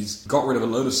said, he's got rid of a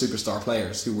load of superstar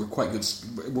players who were quite good,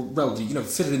 were relatively,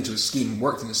 fitted into his scheme,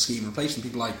 worked in his scheme, replacing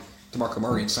people like DeMarco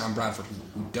Murray and Sam Bradford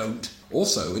who don't.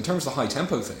 Also, in terms of the high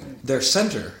tempo thing, their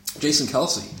centre, Jason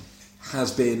Kelce, has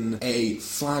been a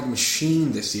flag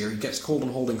machine this year. He gets called on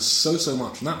holding so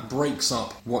much, and that breaks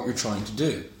up what you're trying to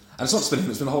do. And it's not just been him,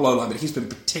 it's been the whole O-line, but he's been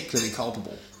particularly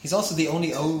culpable. He's also the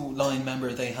only O-line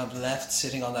member they have left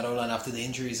sitting on that O-line after the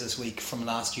injuries this week from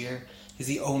last year. He's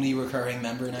the only recurring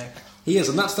member now. He is,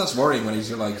 and that's worrying when he's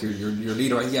your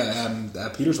leader.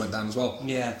 Peters went down as well.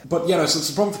 Yeah. But so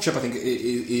the problem for Chip, I think,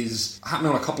 is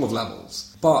happening on a couple of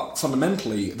levels. But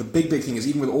fundamentally, the big thing is,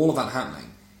 even with all of that happening,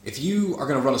 if you are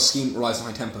going to run a scheme that relies on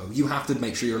high tempo, you have to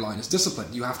make sure your line is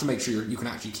disciplined. You have to make sure you can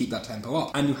actually keep that tempo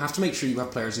up. And you have to make sure you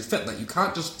have players who fit that. You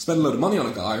can't just spend a load of money on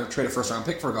a guy or trade a first round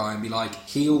pick for a guy and be like,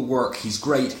 he'll work, he's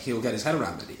great, he'll get his head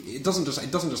around it. It doesn't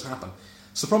just happen.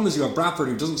 So the problem is you have Bradford,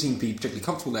 who doesn't seem to be particularly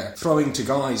comfortable there, throwing to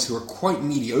guys who are quite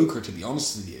mediocre, to be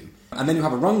honest with you. And then you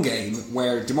have a run game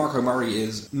where DeMarco Murray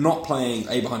is not playing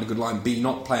A, behind a good line, B,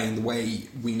 not playing the way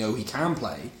we know he can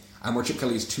play, and where Chip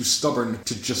Kelly is too stubborn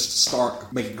to just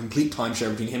start making a complete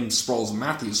timeshare between him, Sproles and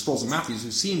Matthews,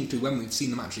 who seem to, when we've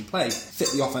seen them actually play, fit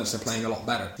the offense they're playing a lot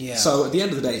better. Yeah. So at the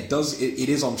end of the day, it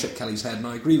is on Chip Kelly's head, and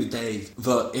I agree with Dave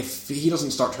that if he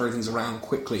doesn't start turning things around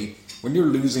quickly, when you're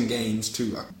losing games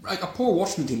to a poor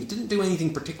Washington team that didn't do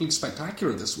anything particularly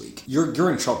spectacular this week, you're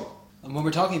in trouble. And when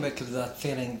we're talking about that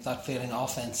failing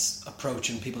offense approach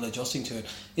and people adjusting to it,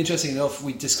 interesting enough,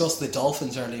 we discussed the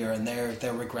Dolphins earlier and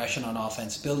their regression on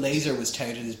offense. Bill Lazor was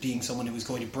touted as being someone who was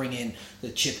going to bring in the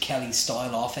Chip Kelly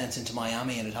style offense into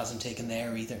Miami, and it hasn't taken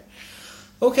there either.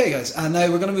 Okay, guys, and now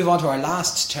we're going to move on to our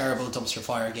last terrible dumpster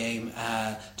fire game.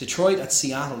 Detroit at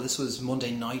Seattle. This was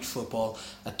Monday Night Football,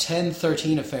 a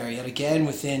 10-13 affair, yet again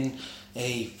within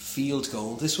a field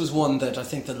goal. This was one that I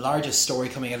think the largest story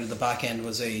coming out of the back end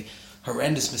was a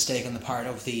horrendous mistake on the part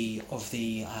of the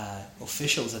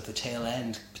officials at the tail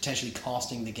end, potentially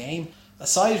costing the game.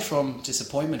 Aside from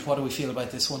disappointment, what do we feel about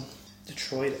this one?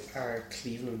 Detroit are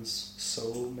Cleveland's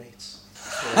soulmates.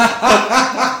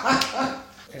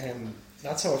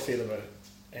 That's how I feel about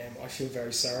it. I feel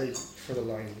very sorry for the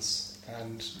Lions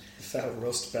and the fellow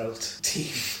Rust Belt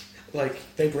team. Like,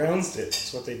 they brownsed it.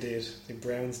 That's what they did. They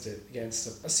brownsed it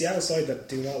against a Seattle side that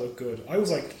do not look good. I was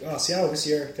like, Seattle this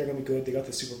year, they're going to be good. They got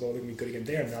the Super Bowl, they're going to be good again.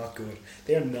 They are not good.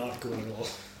 They are not good at all.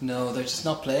 No, they're just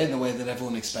not playing the way that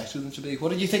everyone expected them to be. What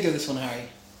did you think of this one, Harry?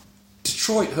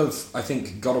 Detroit have, I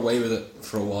think, got away with it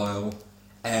for a while.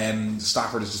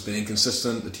 Stafford has just been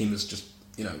inconsistent. The team has just,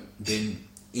 been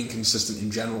inconsistent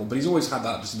in general, but he's always had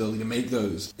that just ability to make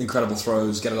those incredible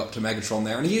throws, get it up to Megatron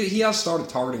there, and he has started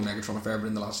targeting Megatron a fair bit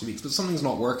in the last few weeks, but something's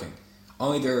not working.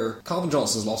 Either Calvin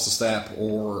Johnson's lost a step,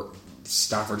 or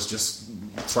Stafford's just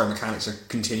throwing mechanics are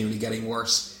continually getting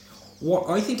worse. What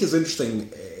I think is interesting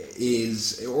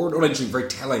is, or interesting, very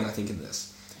telling, I think, in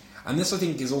this, and this I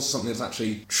think is also something that's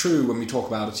actually true when we talk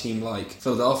about a team like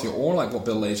Philadelphia, or like what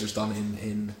Bill Lazor's done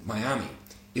in Miami,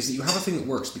 is that you have a thing that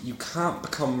works, but you can't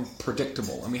become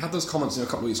predictable. And we had those comments a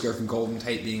couple of weeks ago from Golden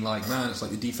Tate being like, man, it's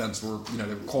like the defense were, they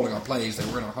were calling our plays, they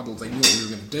were in our huddles, they knew what we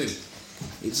were going to do.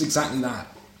 It's exactly that.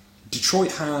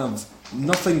 Detroit have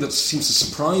nothing that seems to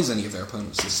surprise any of their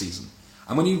opponents this season.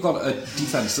 And when you've got a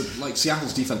defense that, like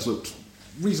Seattle's defense looked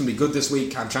reasonably good this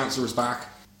week, Cam Chancellor was back,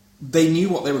 they knew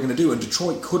what they were going to do, and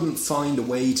Detroit couldn't find a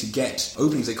way to get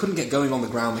openings. They couldn't get going on the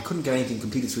ground, they couldn't get anything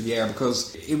completed through the air,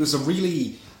 because it was a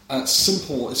really it seems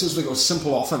like a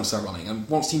simple offense they're running, and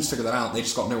once teams figure that out, they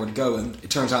just got nowhere to go, and it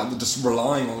turns out they're just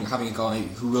relying on having a guy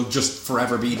who will just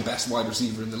forever be the best wide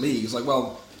receiver in the league. It's like,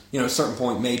 well, at a certain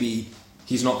point, maybe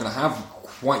he's not going to have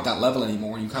quite that level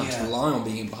anymore, and you can't just rely on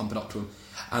being able to hump it up to him.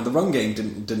 And the run game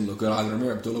didn't look good either.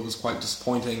 Amir Abdullah was quite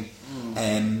disappointing.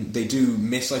 They do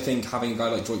miss, I think, having a guy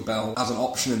like Joyke Bell as an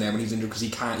option in there when he's injured, because he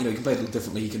can't, he can play a little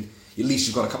differently. He can, at least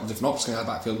you've got a couple of different options in the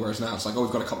backfield, whereas now it's like,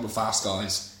 we've got a couple of fast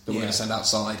guys that we're going to send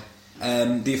outside.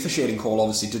 The officiating call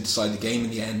obviously did decide the game in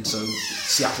the end, so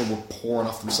Seattle were poor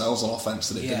enough themselves on offense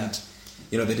that it didn't.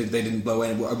 They didn't blow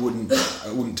in. I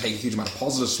wouldn't take a huge amount of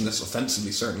positives from this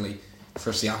offensively, certainly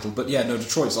for Seattle. But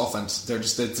Detroit's offense,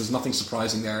 there's nothing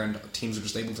surprising there, and teams are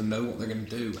just able to know what they're going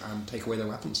to do and take away their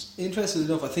weapons. Interesting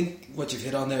enough, I think what you've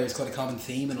hit on there is quite a common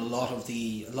theme in a lot of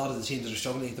the teams that are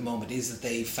struggling at the moment, is that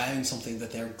they found something that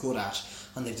they're good at,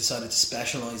 and they've decided to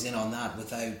specialise in on that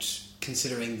without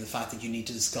considering the fact that you need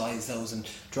to disguise those and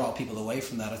draw people away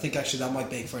from that. I think actually that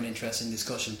might make for an interesting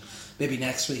discussion, maybe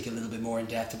next week, a little bit more in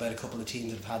depth about a couple of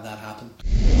teams that have had that happen.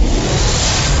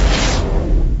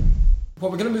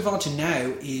 What we're going to move on to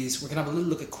now is we're going to have a little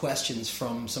look at questions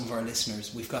from some of our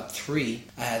listeners. We've got 3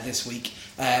 this week.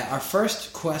 Our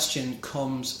first question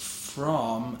comes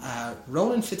from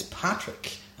Roland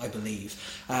Fitzpatrick, I believe.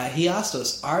 He asked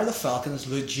us, are the Falcons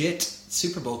legit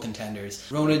Super Bowl contenders?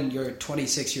 Ronan, you're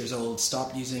 26 years old.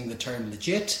 Stop using the term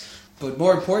legit. But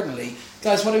more importantly,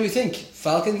 guys, what do we think?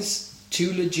 Falcons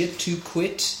too legit to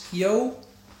quit, yo?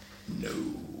 No.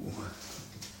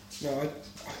 No, I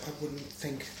wouldn't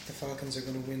think the Falcons are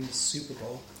going to win the Super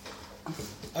Bowl.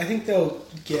 I think they'll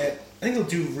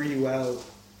do really well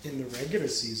in the regular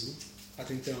season. I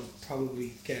think they'll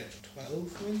probably get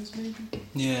 12 wins, maybe.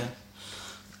 Yeah.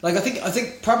 I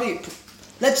think probably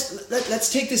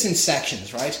let's take this in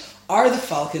sections, right? Are the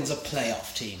Falcons a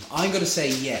playoff team? I'm going to say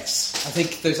yes. I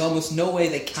think there's almost no way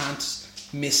they can't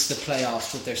miss the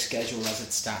playoffs with their schedule as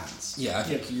it stands. Yeah, I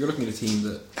think you're looking at a team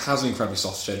that has an incredibly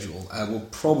soft schedule, will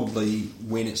probably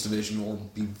win its division or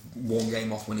be one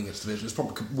game off winning its division.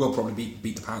 Will probably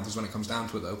beat the Panthers when it comes down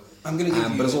to it, though. I'm going to give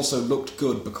you, but it's also looked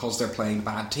good because they're playing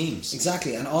bad teams.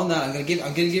 Exactly, and on that, I'm going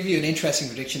to give you an interesting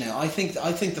prediction now. I think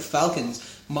the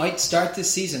Falcons might start this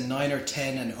season 9 or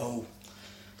 10-0.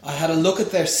 I had a look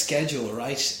at their schedule,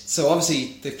 right? So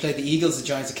obviously they've played the Eagles, the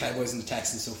Giants, the Cowboys and the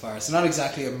Texans so far. So not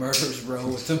exactly a murderer's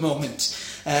row at the moment.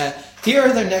 Here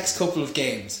are their next couple of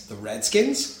games. The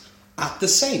Redskins, at the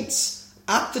Saints,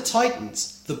 at the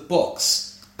Titans, the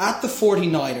Bucks, at the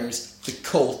 49ers, the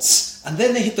Colts, and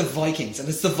then they hit the Vikings. And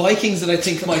it's the Vikings that I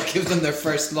think might give them their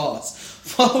first loss.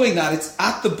 Following that, it's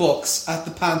at the Bucks, at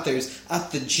the Panthers,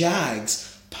 at the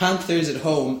Jags, Panthers at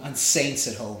home and Saints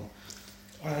at home.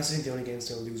 I honestly think the only games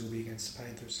they'll lose will be against the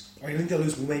Panthers. I think they'll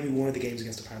lose maybe one of the games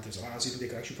against the Panthers. I honestly think they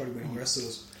could actually probably win the rest of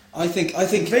those. think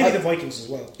maybe the Vikings as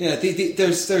well. Yeah,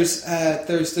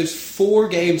 there's 4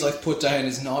 games I've put down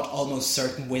as not almost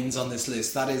certain wins on this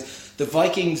list. That is the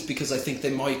Vikings, because I think they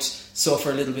might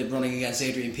suffer a little bit running against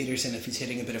Adrian Peterson if he's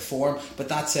hitting a bit of form. But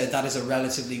that said, that is a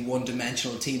relatively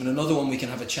one-dimensional team, and another one we can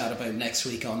have a chat about next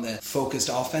week on the focused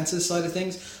offensive side of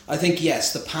things. I think,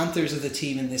 yes, the Panthers are the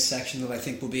team in this section that I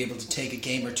think will be able to take a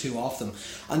game or 2 off them.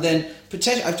 And then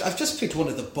potentially, I've just picked one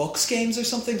of the Bucks games or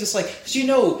something, just like,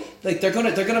 because they're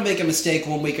gonna make a mistake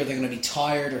one week, or they're gonna be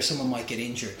tired, or someone might get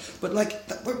injured. But like,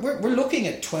 we're looking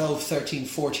at 12, 13,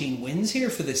 14 wins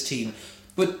here for this team.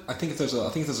 But I think if there's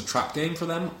a trap game for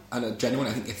them, and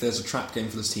genuinely, I think if there's a trap game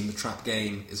for this team, the trap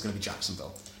game is going to be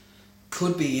Jacksonville.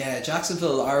 Could be, yeah.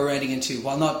 Jacksonville are running into,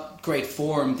 while not great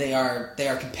form, they are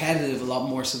competitive a lot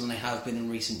more so than they have been in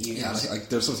recent years. Yeah, like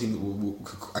there's some team that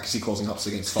I can see causing ups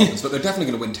against Falcons, but they're definitely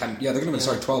going to win 10. Yeah, they're going to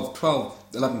win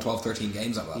 11, 12, 13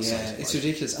 games out of that. Yeah, it's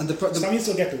ridiculous. And so that means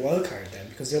they'll get the wild card then,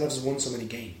 because they'll have just won so many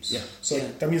games. Yeah. So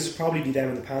that means it'll probably be them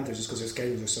and the Panthers, just because their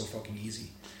schedules are so fucking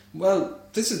easy. Well,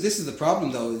 this is the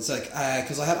problem though. It's like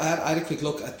because I had a quick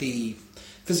look at the.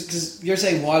 Because you're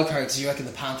saying wild cards, you reckon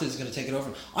the Panthers are going to take it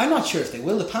over? I'm not sure if they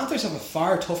will. The Panthers have a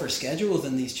far tougher schedule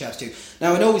than these chaps do.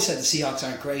 Now, I know we said the Seahawks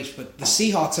aren't great, but the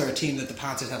Seahawks are a team that the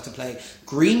Panthers have to play.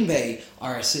 Green Bay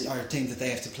are a team that they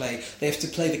have to play. They have to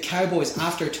play the Cowboys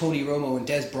after Tony Romo and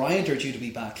Des Bryant are due to be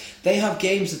back. They have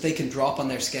games that they can drop on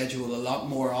their schedule a lot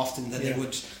more often than they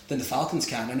would than the Falcons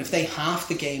can. And if they half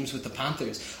the games with the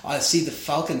Panthers, I see the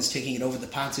Falcons taking it over the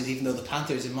Panthers, even though the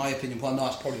Panthers, in my opinion, while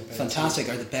not fantastic,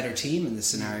 are the better team in this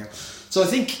scenario. So I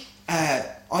think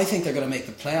they're going to make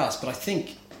the playoffs, but I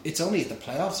think it's only at the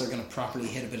playoffs they're going to properly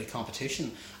hit a bit of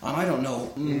competition. And I don't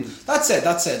know. That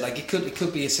said, like it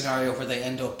could be a scenario where they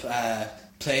end up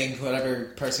playing whatever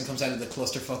person comes out of the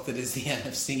clusterfuck that is the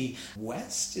NFC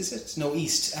West, is it? No,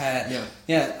 East.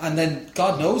 Yeah, and then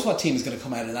God knows what team is going to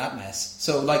come out of that mess.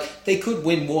 So, like, they could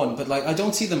win one, but like, I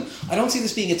don't see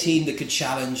this being a team that could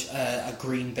challenge a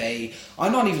Green Bay.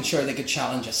 I'm not even sure they could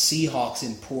challenge a Seahawks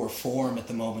in poor form at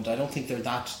the moment. I don't think they're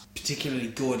that particularly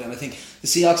good, and I think the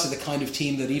Seahawks are the kind of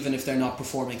team that, even if they're not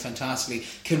performing fantastically,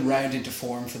 can round into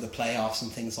form for the playoffs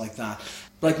and things like that.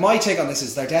 Like, my take on this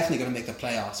is they're definitely going to make the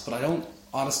playoffs, but I don't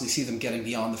honestly see them getting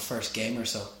beyond the first game or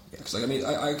so. Yeah, because like, I mean,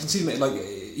 I can see them, like,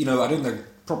 you know, I don't think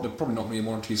they're probably not really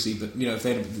 1 or 2 seed, but you know, if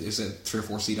they is a 3 or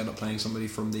 4 seed, end up playing somebody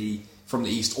from the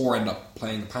East, or end up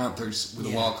playing the Panthers with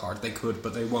a wild card, they could,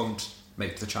 but they won't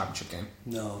make the championship game.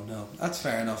 No, that's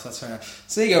fair enough. So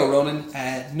there you go, Ronan.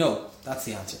 No, that's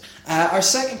the answer. Our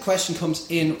second question comes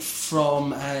in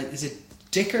from is it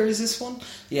Dicker, is this one?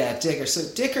 Yeah, Dicker.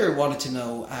 So Dicker wanted to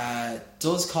know,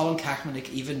 does Colin Kaepernick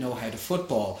even know how to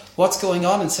football? What's going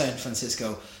on in San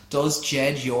Francisco? Does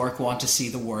Jed York want to see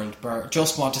the world burn?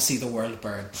 Just want to see the world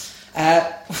burn?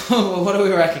 What do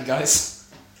we reckon, guys?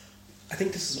 I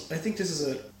think this is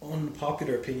an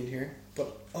unpopular opinion here,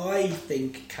 but I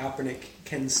think Kaepernick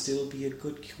can still be a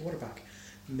good quarterback.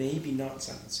 Maybe not in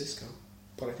San Francisco,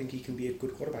 but I think he can be a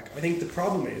good quarterback. I think the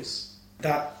problem is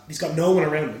that he's got no one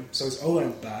around him, so his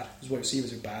O-line's bad, his wide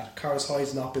receivers are bad, Carlos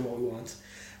Hyde's not been what we want,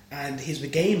 and his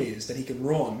game is that he can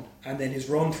run, and then his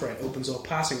run threat opens up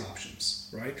passing options,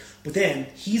 right? But then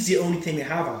he's the only thing they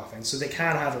have on offense, so they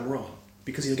can't have him run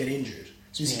because he'll get injured.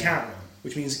 So he can't run,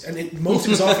 which means most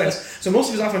of his offense. So most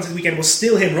of his offense this weekend was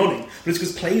still him running, but it's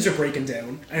because plays are breaking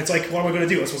down, and it's like, what am I going to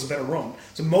do? I suppose I better run.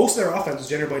 So most of their offense was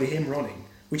generated by him running,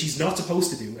 which he's not supposed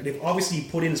to do, and if obviously he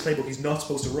put in his playbook, he's not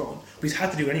supposed to run, but he's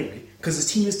had to do it anyway because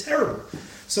his team is terrible.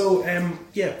 So I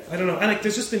don't know, and like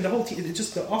there's just been the whole team.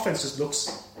 The offense just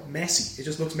looks messy. It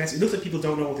just looks messy. It looks like people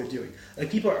don't know what they're doing.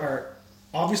 Like people are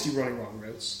obviously running wrong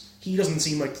routes. He doesn't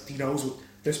seem like he knows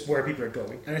where people are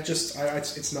going, and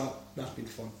it's not been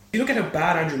fun. If you look at how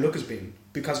bad Andrew Luck has been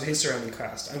because of his surrounding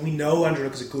cast, and we know Andrew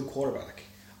Luck is a good quarterback.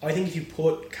 I think if you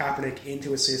put Kaepernick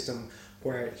into a system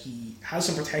where he has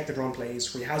some protected run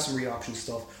plays, where he has some read option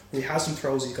stuff, where he has some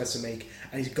throws he's got to make,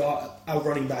 and he's got a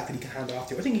running back that he can hand off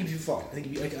to, I think he'd be fine.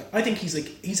 I think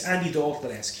he's Andy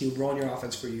Dalton-esque. He'll run your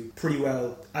offense for you pretty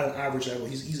well at an average level.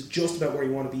 He's just about where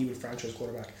you want to be with a franchise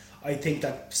quarterback. I think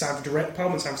that the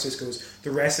problem in San Francisco is the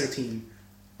rest of the team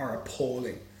are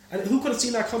appalling. And who could have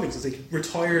seen that coming since they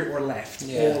retired or left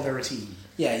all their team?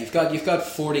 Yeah, you've got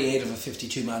 48 of a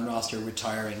 52-man roster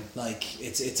retiring. Like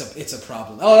it's a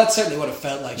problem. Oh, that's certainly what it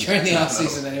felt like during the off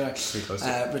season. Anyway,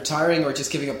 retiring or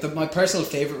just giving up. My personal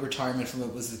favourite retirement from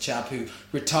it was the chap who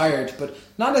retired, but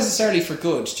not necessarily for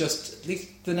good. Just at least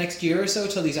the next year or so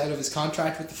till he's out of his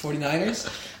contract with the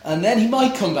 49ers, and then he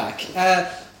might come back.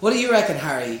 What do you reckon,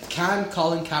 Harry? Can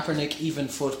Colin Kaepernick even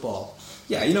football?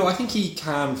 Yeah, I think he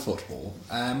can football.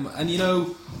 And,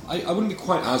 I wouldn't be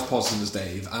quite as positive as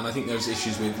Dave, and I think there's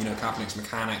issues with, Kaepernick's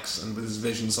mechanics and with his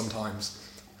vision sometimes.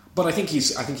 But I think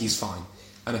he's fine.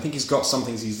 And I think he's got some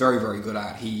things he's very, very good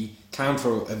at. He can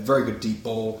throw a very good deep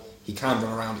ball. He can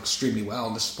run around extremely well.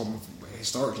 And this is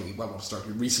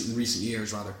probably recent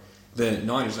years, the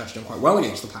Niners have actually done quite well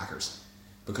against the Packers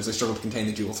because they struggle to contain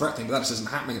the dual threat thing, but that just isn't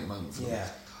happening at the moment for them. Yeah.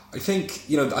 I think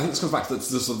this comes back to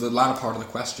the latter part of the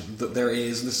question, that there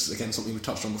is, and this is again something we've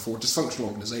touched on before, dysfunctional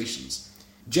organisations.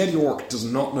 Jed York does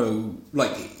not know,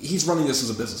 he's running this as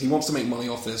a business. He wants to make money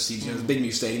off this. He's a big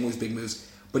new stadium, all these big moves,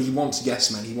 but he wants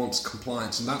yes men, he wants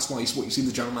compliance, and that's why what you see with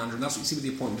the general manager, and that's what you see with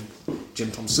the appointment of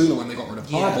Jim Tomsula when they got rid of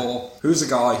Harbaugh, who's a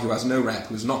guy who has no rep,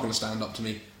 who's not going to stand up to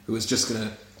me, who is just going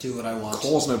to do what I want,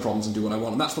 cause no problems and do what I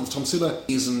want. And that's what Tomsula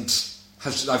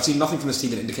I've seen nothing from this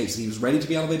team that indicates that he was ready to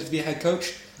be elevated to be a head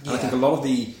coach. And I think a lot of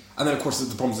and then of course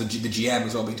the problems with the GM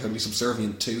as well being totally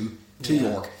subservient to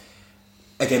York,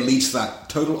 again leads to that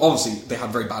total. Obviously they had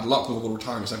very bad luck with all the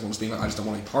retirements. Everyone's being like, I just don't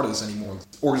want any part of this anymore.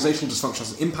 Organisational dysfunction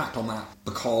has an impact on that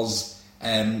because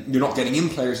you're not getting in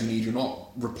players you need, you're not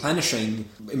replenishing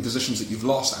in positions that you've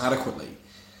lost adequately.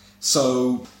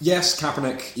 So yes,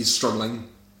 Kaepernick is struggling.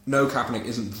 No, Kaepernick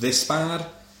isn't this bad,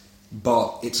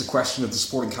 but it's a question of the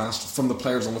supporting cast from the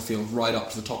players on the field right up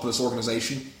to the top of this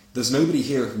organisation. There's nobody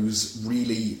here who's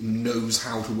really knows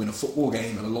how to win a football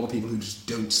game, and a lot of people who just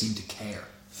don't seem to care.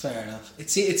 Fair enough. It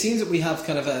seems that we have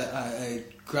kind of a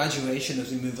graduation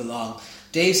as we move along.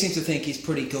 Dave seems to think he's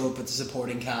pretty good, but the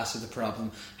supporting cast are the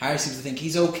problem. Harry seems to think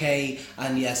he's okay,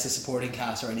 and yes, the supporting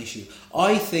cast are an issue.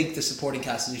 I think the supporting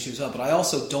cast is an issue as well, but I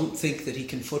also don't think that he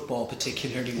can football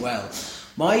particularly well.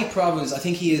 My problem is I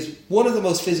think he is one of the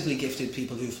most physically gifted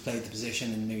people who've played the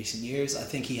position in recent years. I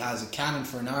think he has a cannon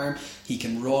for an arm. He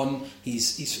can run. He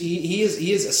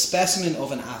is a specimen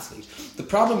of an athlete. The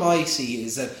problem I see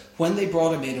is that when they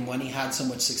brought him in and when he had so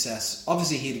much success,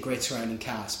 obviously he had a great surrounding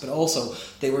cast, but also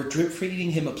they were drip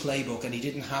feeding him a playbook and he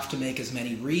didn't have to make as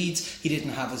many reads. He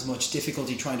didn't have as much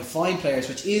difficulty trying to find players,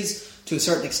 which is to a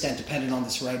certain extent dependent on the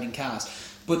surrounding cast.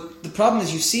 But the problem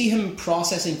is you see him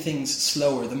processing things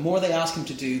slower. The more they ask him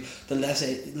to do, the less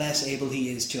able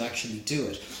he is to actually do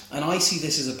it. And I see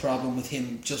this as a problem with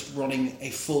him just running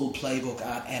a full playbook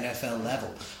at NFL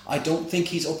level. I don't think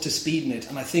he's up to speed in it.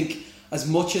 And I think as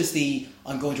much as the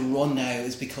I'm going to run now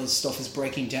is because stuff is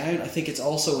breaking down, I think it's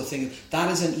also a thing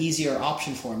that is an easier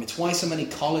option for him. It's why so many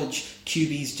college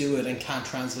QBs do it and can't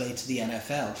translate to the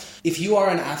NFL. If you are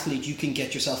an athlete, you can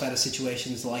get yourself out of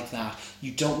situations like that.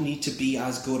 You don't need to be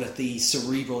as good at the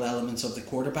cerebral elements of the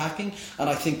quarterbacking, and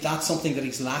I think that's something that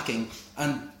he's lacking.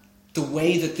 And the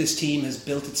way that this team has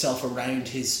built itself around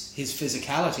his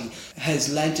physicality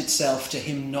has lent itself to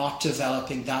him not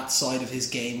developing that side of his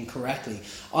game correctly.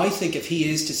 I think if he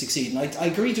is to succeed, and I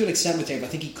agree to an extent with Dave, I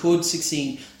think he could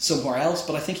succeed somewhere else,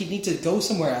 but I think he'd need to go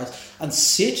somewhere else and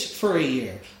sit for a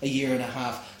year and a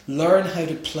half, learn how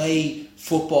to play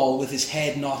football with his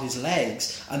head, not his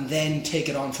legs, and then take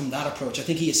it on from that approach. I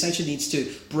think he essentially needs to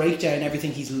break down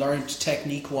everything he's learned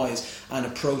technique-wise and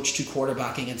approach to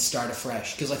quarterbacking and start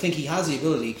afresh, because I think he has the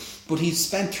ability, but he's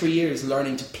spent 3 years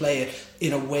learning to play it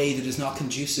in a way that is not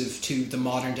conducive to the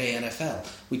modern day NFL.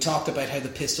 We talked about how the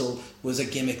pistol was a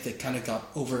gimmick that kind of got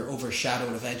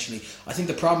overshadowed eventually. I think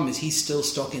the problem is he's still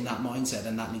stuck in that mindset,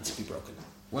 and that needs to be broken.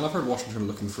 Well, I've heard Washington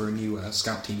looking for a new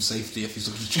scout team safety if he's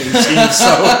looking to change teams,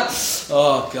 so...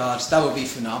 Oh, God, that would be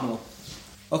phenomenal.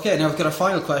 Okay, now we've got our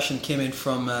final question, came in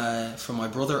from my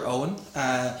brother, Owen.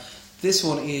 This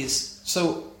one is,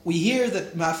 so we hear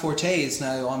that Matt Forte is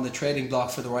now on the trading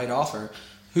block for the right offer.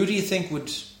 Who do you think would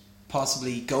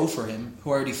possibly go for him,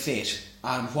 who already fit,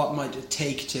 and what might it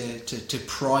take to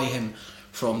pry him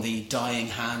from the dying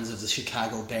hands of the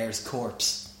Chicago Bears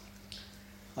corpse?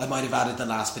 I might have added the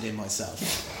last bit in myself.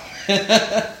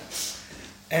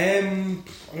 I'm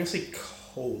going to say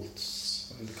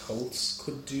Colts. I mean, the Colts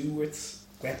could do with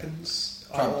weapons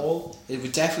at all. It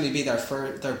would definitely be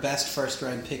their best first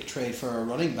round pick trade for a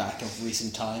running back of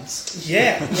recent times.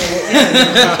 Yeah.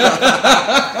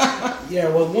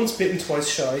 Well, once bitten, twice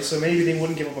shy, so maybe they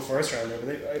wouldn't give up a first rounder.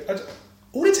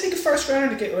 Would it take a first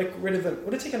rounder to get rid of it?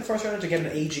 Would it take a first rounder to get an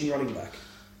aging running back?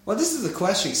 Well, this is the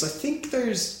question,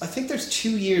 because I think there's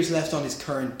 2 years left on his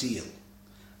current deal,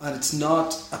 and it's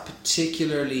not a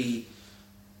particularly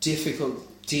difficult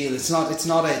deal. It's not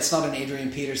an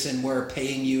Adrian Peterson, we're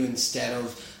paying you instead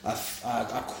of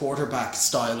a quarterback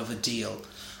style of a deal.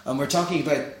 And we're talking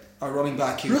about a running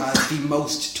back who had the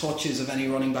most touches of any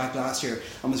running back last year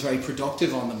and was very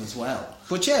productive on them as well.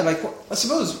 But yeah, I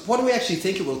suppose, what do we actually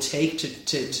think it will take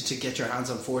to get your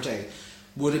hands on Forte?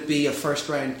 would it be a first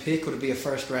round pick? Would it be a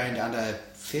first round and a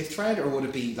fifth round, or would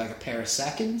it be like a pair of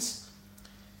seconds?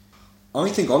 I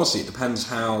think honestly it depends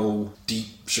how deep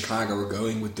Chicago are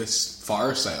going with this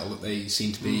fire sale that they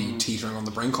seem to be teetering on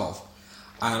the brink of.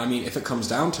 And I mean, if it comes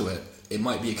down to it, it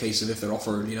might be a case of if they're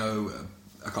offered,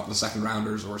 a couple of second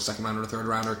rounders or a second rounder or a third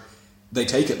rounder, they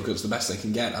take it because it's the best they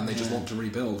can get and they just want to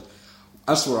rebuild.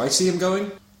 As to where I see him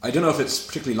going, I don't know if it's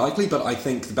particularly likely, but I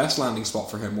think the best landing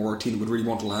spot for him, or a team that would really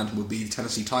want to land him, would be the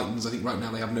Tennessee Titans. I think right now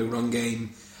they have no run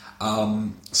game.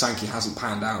 Sankey hasn't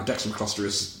panned out. Dexter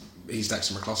McCluster he's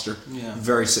Dexter McCluster. Yeah.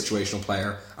 Very situational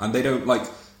player. And they don't,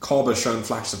 Cobb has shown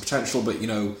flashes of potential, but,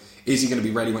 is he going to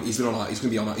be ready when he's on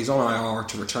IR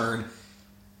to return?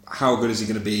 How good is he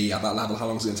going to be at that level? How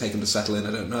long is it going to take him to settle in?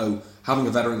 I don't know. Having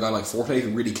a veteran guy like Forte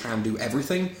who really can do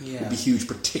everything would be huge,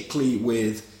 particularly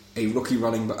with a rookie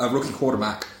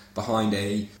quarterback behind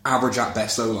a average at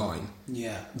best O-line.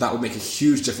 Yeah, that would make a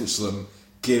huge difference to them.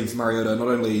 Give Mariota not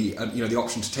only the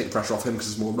option to take the pressure off him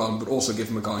because it's more run, but also give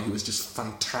him a guy who is just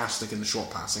fantastic in the short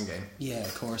passing game. Yeah,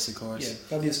 of course. Yeah,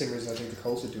 that'll be the same reason I think the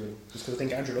Colts would do it. Just because I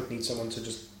think Andrew Luck needs someone to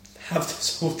just have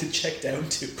this hope to check down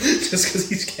to, just because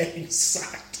he's getting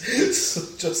sacked. So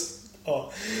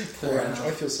poor Andrew.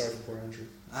 I feel sorry for poor Andrew.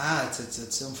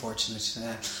 It's unfortunate.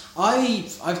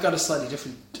 I've got a slightly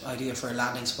different idea for a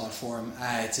landing spot for him.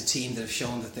 It's a team that have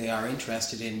shown that they are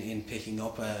interested in picking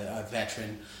up a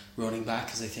veteran running back,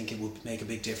 because I think it would make a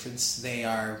big difference. They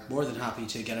are more than happy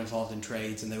to get involved in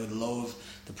trades, and they would love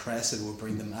the press it would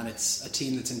bring them, and it's a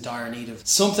team that's in dire need of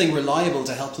something reliable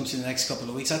to help them through the next couple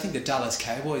of weeks. I think the Dallas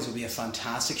Cowboys would be a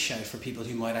fantastic shout for people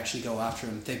who might actually go after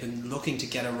him. They've been looking to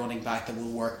get a running back that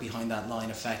will work behind that line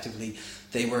effectively.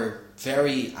 They were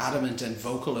very adamant and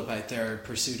vocal about their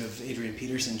pursuit of Adrian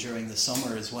Peterson during the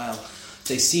summer as well.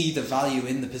 They see the value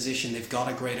in the position. They've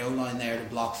got a great O-line there to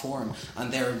block for him,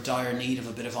 and they're in dire need of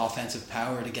a bit of offensive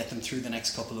power to get them through the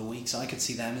next couple of weeks. I could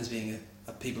see them as being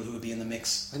people who would be in the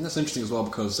mix. I think that's interesting as well,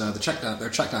 because their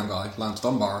checkdown guy, Lance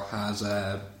Dunbar, has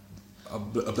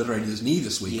obliterated his knee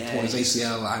this week. Torn his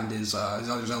ACL and his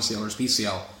LCL or his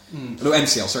PCL. No,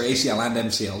 MCL, sorry, ACL and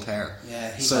MCL tear.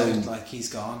 Yeah, he's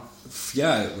gone.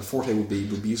 Yeah, Forte would be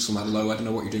useful at low. I don't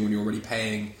know what you're doing when you're already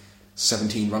paying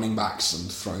 17 running backs and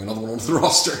throwing another one onto the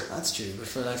roster. That's true, but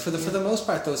for the most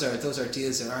part, those are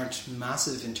deals that aren't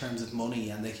massive in terms of money,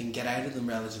 and they can get out of them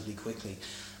relatively quickly.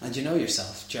 And you know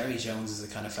yourself, Jerry Jones is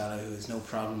the kind of fellow who has no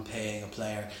problem paying a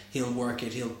player. He'll work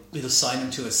it. He'll sign him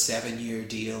to a 7-year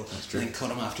deal and then cut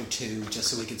him after 2, just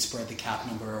so we could spread the cap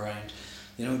number around.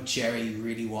 Jerry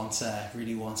really wants a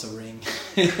ring.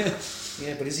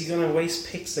 Yeah, but is he going to waste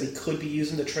picks that he could be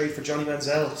using to trade for Johnny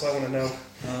Manziel? That's what I want to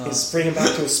know. Is bring him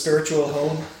back to his spiritual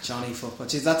home? Johnny Football.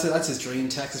 Jeez, that's his dream.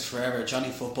 Texas forever. Johnny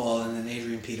Football and then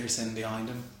Adrian Peterson behind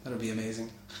him. That'll be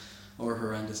amazing. Or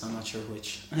horrendous. I'm not sure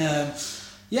which.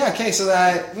 Okay. So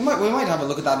we might have a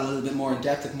look at that a little bit more in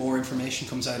depth if more information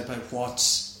comes out about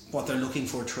what they're looking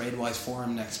for trade wise for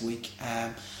him next week.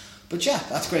 But yeah,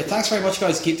 that's great. Thanks very much,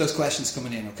 guys. Keep those questions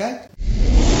coming in, okay?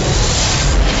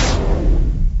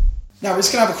 Now, we're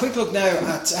just going to have a quick look now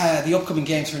at the upcoming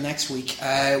games for next week.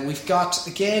 We've got,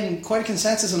 again, quite a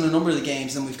consensus on a number of the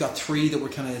games, and we've got 3 that we're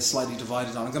kind of slightly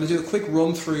divided on. I'm going to do a quick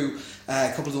run through a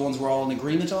couple of the ones we're all in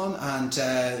agreement on, and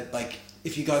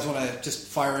if you guys want to just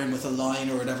fire in with a line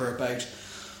or whatever about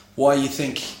why you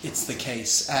think it's the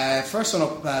case. First one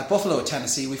up, Buffalo at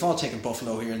Tennessee. We've all taken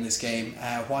Buffalo here in this game.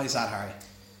 Why is that, Harry?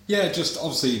 Yeah, just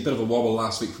obviously a bit of a wobble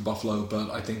last week for Buffalo, but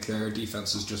I think their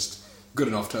defense is just good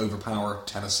enough to overpower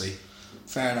Tennessee.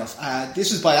 Fair enough.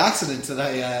 This was by accident that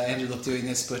I ended up doing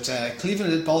this, but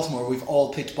Cleveland at Baltimore, we've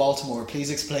all picked Baltimore.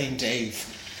 Please explain, Dave.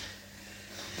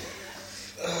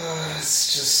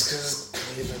 It's just because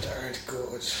Cleveland aren't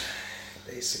good,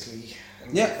 basically.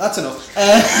 Yeah, that's enough.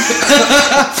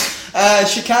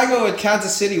 Chicago at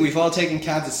Kansas City, we've all taken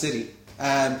Kansas City.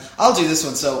 I'll do this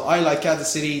one. So I like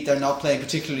Kansas City. They're not playing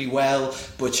particularly well,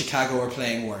 but Chicago are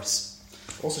playing worse.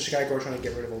 Also, Chicago are trying to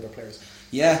get rid of all their players.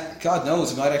 Yeah, God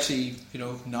knows, we might actually,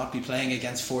 not be playing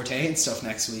against Forte and stuff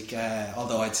next week.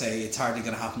 Although I'd say it's hardly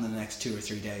going to happen in the next 2 or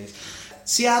 3 days.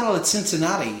 Seattle at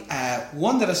Cincinnati.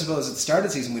 One that I suppose at the start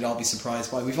of the season we'd all be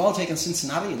surprised by. We've all taken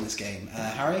Cincinnati in this game.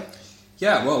 Harry?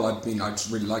 Yeah, well, I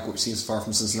just really like what we've seen so far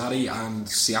from Cincinnati, and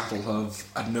Seattle have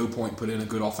at no point put in a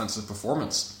good offensive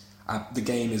performance. The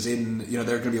game is in, they're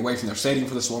going to be away from their stadium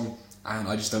for this one, and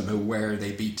I just don't know where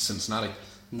they beat Cincinnati.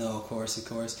 No, of course.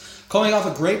 Coming off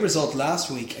a great result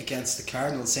last week against the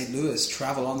Cardinals, St. Louis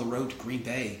travel on the road to Green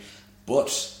Bay,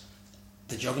 but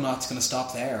the juggernaut's going to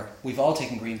stop there. We've all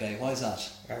taken Green Bay. Why is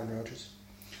that? Aaron Rodgers.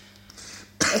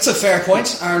 That's a fair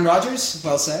point. Aaron Rodgers,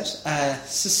 well said.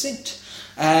 Succinct.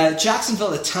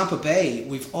 Jacksonville at Tampa Bay.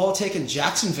 We've all taken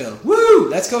Jacksonville. Woo!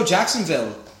 Let's go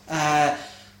Jacksonville.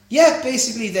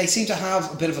 Basically they seem to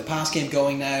have a bit of a pass game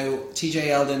going now. TJ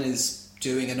Yeldon is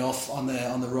doing enough on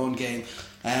the run game.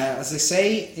 As they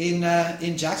say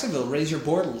in Jacksonville, raise your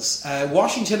Bortles.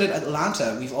 Washington at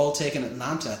Atlanta. We've all taken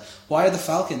Atlanta. Why are the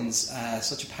Falcons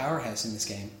such a powerhouse in this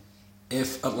game?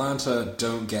 If Atlanta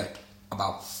don't get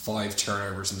about 5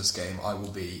 turnovers in this game, I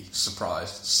will be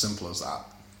surprised. Simple as that.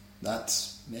 That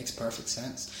makes perfect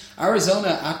sense.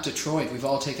 Arizona at Detroit. We've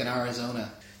all taken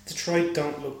Arizona. Detroit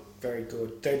don't look very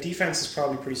good. Their defense is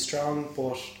probably pretty strong,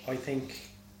 but I think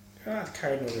the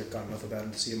Cardinals have got enough about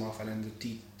them to see them off, and then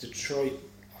the Detroit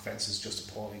offense is just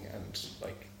appalling.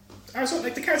 And Arizona,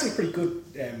 the Cards have a pretty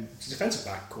good defensive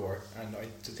back core, and I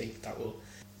think that will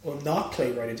not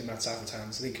play right into Matt Stafford's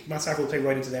hands. I think Matt Stafford will play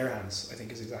right into their hands. I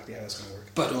think is exactly how that's going to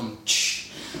work. But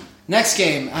next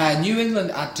game, New England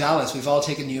at Dallas. We've all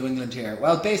taken New England here.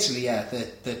 Well, basically,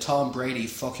 the Tom Brady,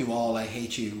 fuck you all, I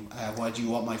hate you, why do you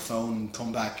want my phone,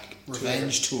 comeback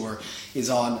revenge tour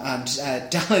is on. And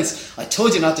Dallas, I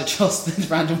told you not to trust the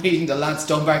random meeting, the Lance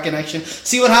Dunbar connection.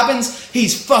 See what happens?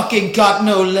 He's fucking got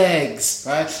no legs,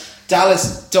 right?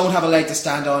 Dallas don't have a leg to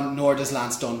stand on, nor does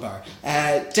Lance Dunbar.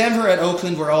 Denver at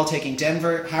Oakland, we're all taking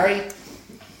Denver. Harry?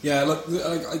 Yeah, look,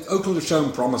 Oakland have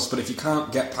shown promise, but if you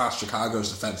can't get past Chicago's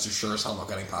defence, you're sure as hell not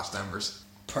getting past Denver's.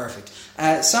 Perfect.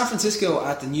 San Francisco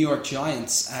at the New York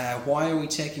Giants. Why are we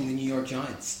taking the New York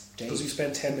Giants? Because you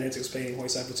spent 10 minutes explaining why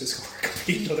San Francisco are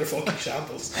complete another fucking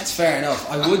shambles. That's fair enough.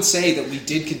 I would say that we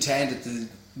did contend at the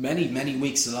many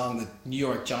weeks along that New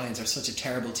York Giants are such a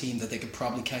terrible team that they could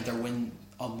probably count their win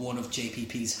on one of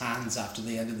JPP's hands after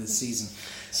the end of the season.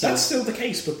 So, that's still the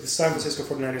case, but the San Francisco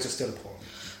 49ers are still appalling.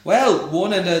 Well,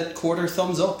 1 1/4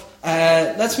 thumbs up.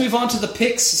 Let's move on to the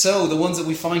picks. So, the ones that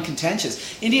we find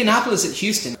contentious. Indianapolis at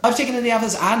Houston. I've taken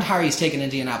Indianapolis and Harry's taken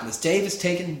Indianapolis. Dave has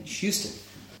taken Houston.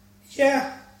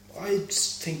 Yeah, I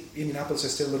just think Indianapolis are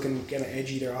still looking kind of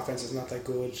edgy. Their offense is not that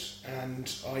good.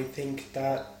 And I think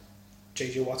that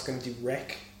JJ Watt's going to do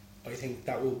wreck. I think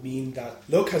that will mean that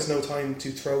Luck has no time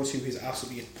to throw to his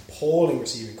absolutely appalling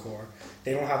receiving core.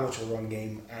 They don't have much of a run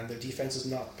game, and their defense is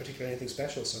not particularly anything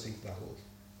special, so I think that will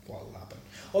happen.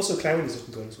 Also, Clowney is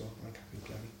looking good as well. I'm happy with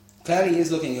Clowney. Clowney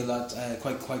is looking a lot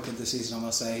quite good this season, I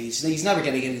must say. He's never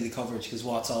getting into the coverage because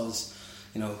Watt's always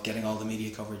getting all the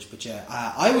media coverage. But yeah,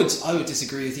 I would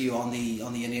disagree with you on the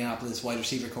Indianapolis wide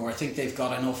receiver core. I think they've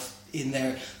got enough in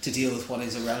there to deal with what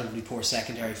is a relatively poor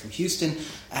secondary from Houston.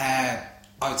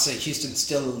 I would say Houston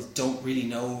still don't really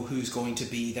know who's going to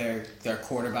be their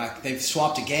quarterback. They've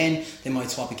swapped again. They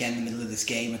might swap again in the middle of this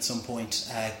game at some point.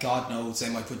 God knows they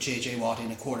might put JJ Watt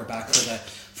in a quarterback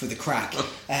for the crack.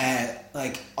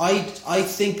 I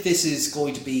think this is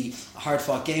going to be a hard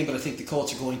fought game, but I think the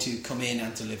Colts are going to come in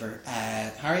and deliver.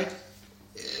 Harry?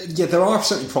 Yeah, there are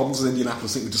certainly problems with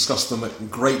Indianapolis. I think we discussed them at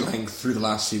great length through the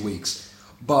last few weeks.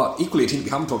 But equally, a team we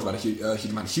haven't talked about a huge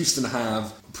amount, Houston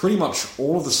have pretty much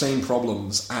all of the same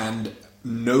problems and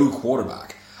no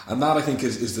quarterback. And that, I think,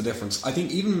 is the difference. I think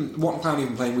even Watt and Clowney have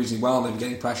been playing reasonably well and they've been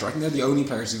getting pressure. I think they're the only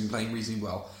players who've been playing reasonably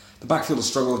well. The backfield has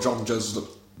struggled. Jonathan Jones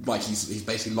looks like he's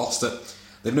basically lost it.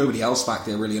 They've nobody else back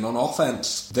there, really. And on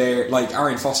offense, they're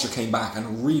Arian Foster came back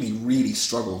and really, really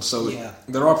struggled. So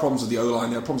there are problems with the O-line.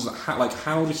 There are problems with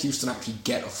how did Houston actually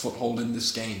get a foothold in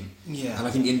this game? Yeah. And I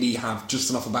think Indy have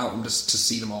just enough about them to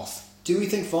see them off. Do we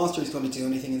think Foster is going to do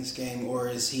anything in this game, or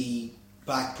is he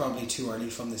back probably too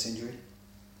early from this injury?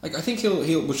 I think he'll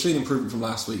we've seen improvement from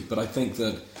last week, but I think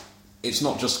that it's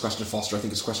not just a question of Foster. I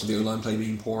think it's a question of the O-line play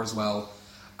being poor as well.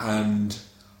 And,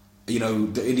 the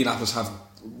Indianapolis have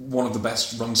one of the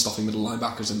best run-stuffing middle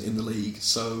linebackers in the league.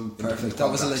 So perfect. That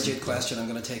was a legit question. I'm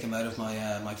going to take him out of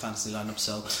my fantasy lineup.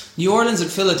 So New Orleans and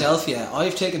Philadelphia.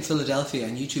 I've taken Philadelphia,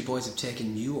 and you two boys have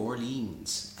taken New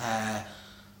Orleans.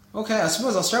 Okay, I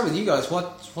suppose I'll start with you guys.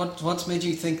 What's made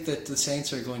you think that the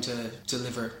Saints are going to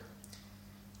deliver?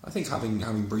 I think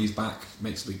having Breeze back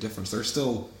makes a big difference. There are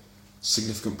still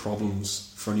significant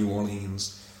problems for New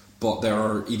Orleans, but there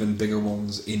are even bigger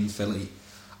ones in Philly.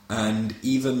 And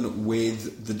even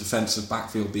with the defensive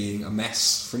backfield being a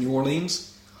mess for New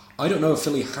Orleans, I don't know if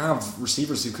Philly have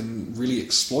receivers who can really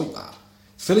exploit that.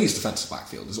 Philly's defensive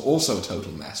backfield is also a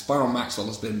total mess. Byron Maxwell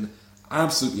has been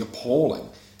absolutely appalling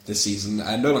this season.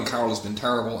 Nolan Carroll has been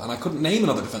terrible, and I couldn't name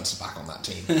another defensive back on that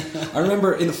team. I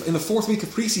remember in the fourth week of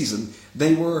preseason,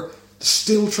 they were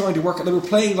still trying to work it. They were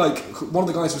playing like one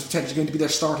of the guys was potentially going to be their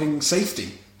starting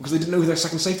safety because they didn't know who their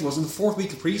second safety was in the fourth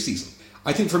week of preseason.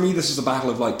 I think for me this is a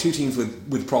battle of two teams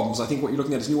with problems. I think what you're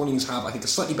looking at is New Orleans have, I think, a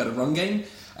slightly better run game.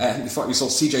 I think we saw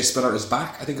CJ Spiller is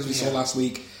back, I think, as we saw last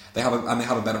week. they have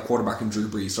a better quarterback in Drew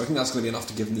Brees. So I think that's going to be enough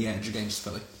to give them the edge against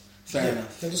Philly. Fair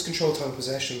enough. They'll just control time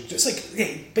possession. Just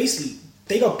like, basically,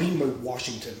 they got beaten by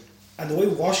Washington. And the way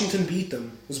Washington beat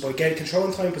them was by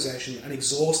controlling time possession and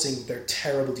exhausting their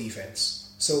terrible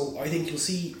defense. So I think you'll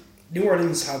see New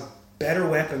Orleans have better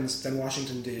weapons than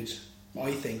Washington did,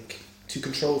 I think, to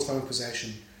control time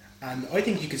possession. And I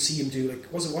think you could see him do,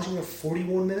 like, was it Washington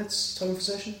 41 minutes time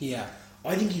possession? Yeah.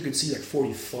 I think you could see like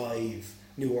 45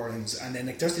 New Orleans, and then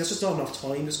like there's just not enough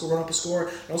time to run up a score.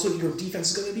 And also your defense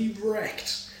is going to be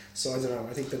wrecked. So I don't know.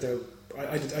 I think that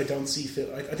I don't see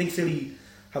Philly. I think Philly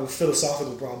have a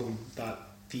philosophical problem that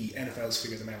the NFL's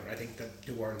figured them out. I think that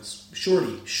New Orleans,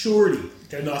 surely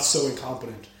they're not so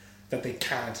incompetent that they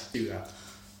can't do that.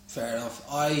 Fair enough.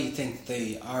 I think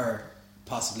they are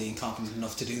possibly incompetent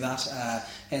enough to do that.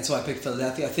 Hence why I picked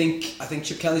Philadelphia. I think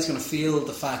Chip Kelly's going to feel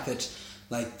the fact that,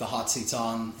 like, the hot seat's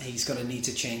on. He's going to need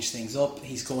to change things up.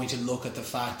 He's going to look at the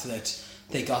fact that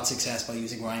they got success by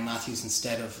using Ryan Matthews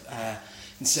instead of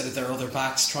their other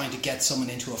backs, trying to get someone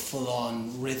into a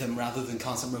full-on rhythm rather than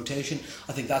constant rotation.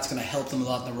 I think that's going to help them a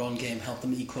lot in the run game, help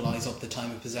them equalise up the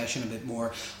time of possession a bit more.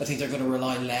 I think they're going to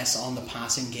rely less on the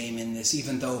passing game in this,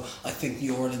 even though I think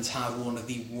New Orleans have one of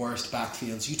the worst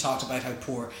backfields. You talked about how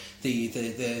poor the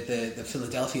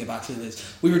Philadelphia backfield is.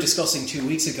 We were discussing 2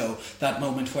 weeks ago that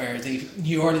moment where the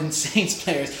New Orleans Saints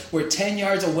players were 10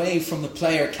 yards away from the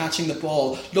player catching the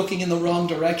ball, looking in the wrong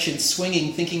direction,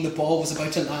 swinging, thinking the ball was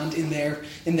about to land in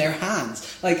their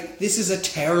hands. Like, this is a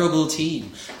terrible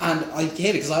team, and I hate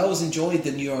it because I always enjoyed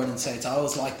the New Orleans Saints. I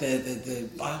always liked I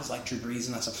always liked Drew Brees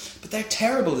and that stuff, but they're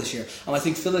terrible this year. And I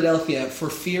think Philadelphia, for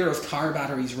fear of car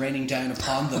batteries raining down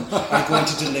upon them, are going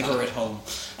to deliver at home.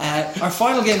 Our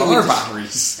final game. Car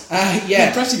batteries. Yeah,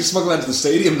 impressive you can smuggle into the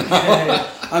stadium now. Yeah.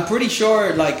 I'm pretty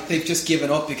sure like they've just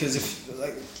given up because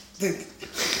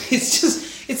it's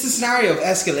a scenario of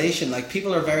escalation. Like,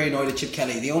 people are very annoyed at Chip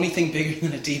Kelly. The only thing bigger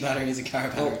than a D battery is a car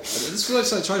battery. Well, this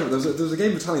was outside China. There was a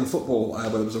game of Italian football where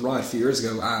there was a riot a few years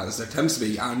ago, as there tends to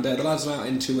be, and the lads went out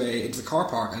into the car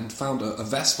park and found a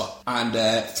Vespa and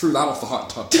threw that off the hot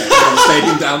top of the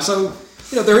stadium down. So,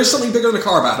 you know, there is something bigger than a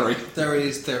car battery. There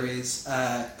is.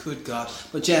 Good God!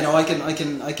 But yeah, no, I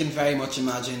can very much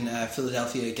imagine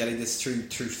Philadelphia getting this through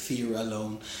fear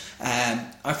alone.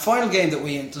 Our final game that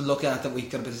we have to look at that we've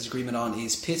got a bit of disagreement on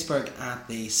is Pittsburgh at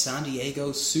the San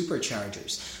Diego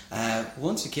Superchargers.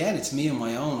 Once again, it's me on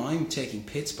my own. I'm taking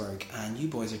Pittsburgh, and you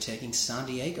boys are taking San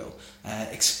Diego.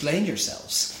 Explain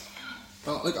yourselves.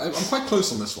 Well, look, I'm quite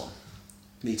close on this one.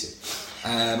 Me too.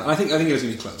 And I think it is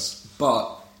going to be close,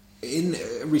 but. In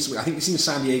recent week, I think we've seen a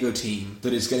San Diego team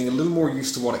that is getting a little more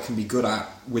used to what it can be good at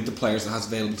with the players that it has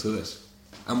available to it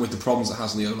and with the problems it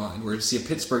has in the O-line, where you see a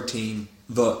Pittsburgh team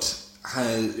that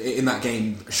has, in that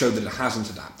game, showed that it hasn't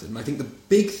adapted. And I think the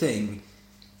big thing,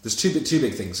 there's two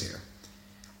big things here,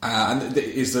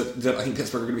 is that I think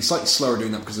Pittsburgh are going to be slightly slower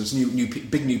doing that because there's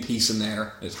big new piece in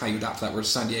there. It's how you adapt to that, whereas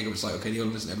San Diego is like, okay, the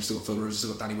O-line isn't there, we've still got Phil Rivers, we've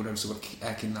still got Danny Woodard, we've still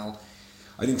got Keenan Allen.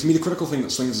 I think, to me, the critical thing that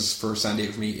swings us for San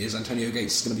Diego for me is Antonio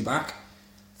Gates is going to be back.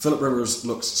 Philip Rivers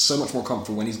looks so much more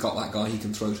comfortable when he's got that guy he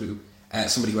can throw to,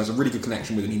 somebody who has a really good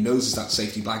connection with, and he knows it's that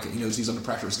safety blanket. He knows he's under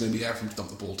pressure. It's going to be there for him to dump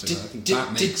the ball to.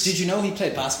 Did you know he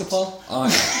played basketball?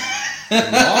 What?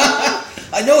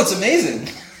 I know, it's amazing.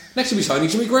 Next to me, signing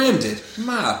Jimmy Graham did.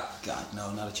 Mad. God,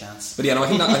 no, not a chance. But yeah, no,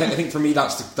 I think for me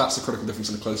that's the critical difference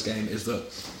in a close game is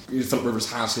that Philip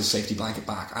Rivers has his safety blanket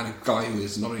back, and a guy who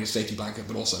is not only a safety blanket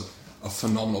but also a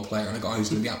phenomenal player and a guy who's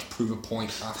going to be able to prove a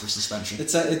point after suspension.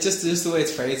 It's just the way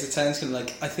it's phrased. It sounds kind of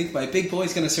like, I think my big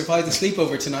boy's going to survive the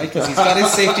sleepover tonight because he's got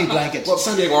his safety blanket. Well,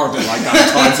 San Diego are a bit like that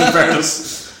at times, in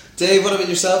fairness. Dave, what about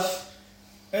yourself?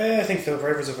 I think Philip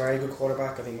Rivers is a very good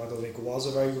quarterback. I think Michael Vick was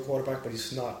a very good quarterback, but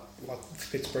he's not what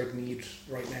Pittsburgh need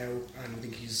right now, and I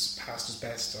think he's past his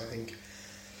best. I think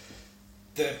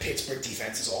the Pittsburgh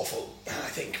defense is awful, and I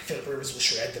think Philip Rivers will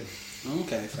shred them.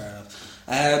 Okay, fair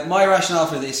enough. My rationale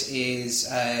for this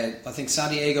is I think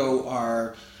San Diego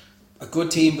are a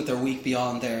good team, but they're weak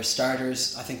beyond their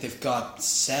starters. I think they've got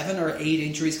 7 or 8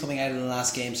 injuries coming out of the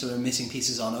last game, so they're missing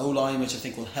pieces on O-line, which I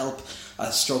think will help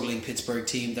a struggling Pittsburgh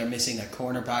team. They're missing their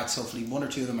cornerbacks. Hopefully 1 or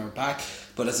 2 of them are back,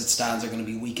 but as it stands, they're going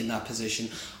to be weak in that position.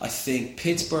 I think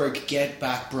Pittsburgh get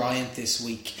back Bryant this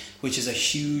week, which is a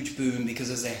huge boon, because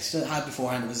as they still had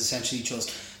beforehand, it was essentially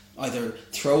just either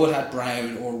throw it at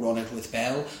Brown or run it with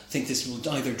Bell. I think this will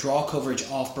either draw coverage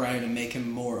off Brown and make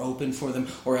him more open for them,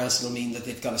 or else it'll mean that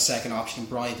they've got a second option in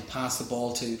Bryant to pass the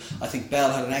ball to. I think Bell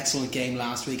had an excellent game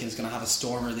last week and is going to have a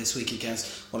stormer this week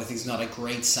against what I think is not a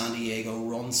great San Diego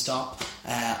run stop.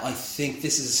 I think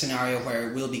this is a scenario where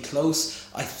it will be close.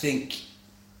 I think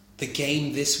the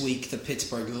game this week that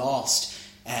Pittsburgh lost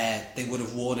they would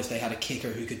have won if they had a kicker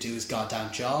who could do his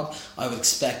goddamn job. I would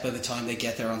expect by the time they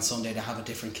get there on Sunday to have a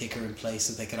different kicker in place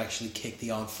that they could actually kick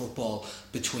the odd football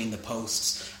between the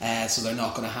posts. So they're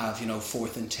not going to have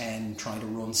 4th and 10 trying to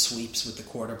run sweeps with the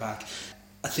quarterback.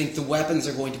 I think the weapons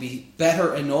are going to be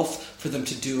better enough for them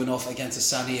to do enough against a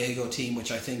San Diego team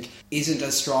which I think isn't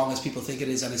as strong as people think it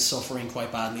is and is suffering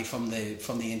quite badly from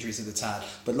the injuries that it's had.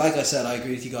 But like I said, I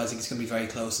agree with you guys. I think it's going to be very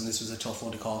close, and this was a tough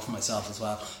one to call for myself as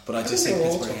well. But I just think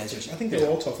Pittsburgh edges. I think they're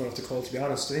all tough enough to call, to be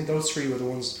honest. I think those three were the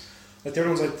ones, like they're the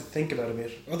ones I had to think about a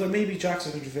bit. Although maybe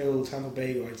Jacksonville, Tampa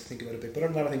Bay I had to think about a bit. But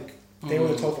other than that, I think they were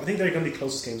the tough. I think they're going to be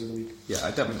closest games of the week. Yeah,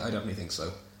 I definitely think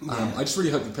so. I just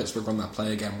really hope that Pittsburgh run that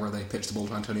play again where they pitch the ball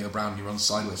to Antonio Brown and he runs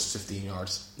sideways 15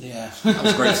 yards. Yeah. That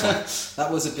was great fun.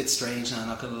 That was a bit strange, I'm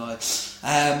not going to lie.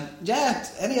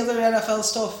 Any other NFL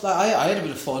stuff? I had a bit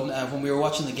of fun when we were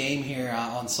watching the game here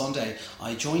on Sunday.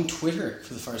 I joined Twitter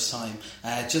for the first time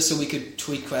just so we could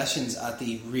tweet questions at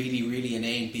the really, really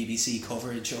inane BBC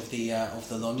coverage of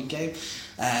the London game,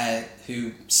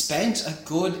 who spent a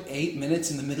good 8 minutes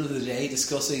in the middle of the day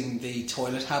discussing the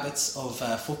toilet habits of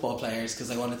football players because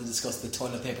they wanted to discuss the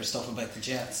toilet paper stuff about the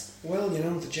Jets. Well,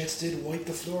 the Jets did wipe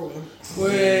the floor with them.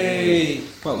 Way.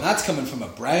 Well, that's coming from a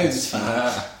Browns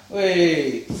fan.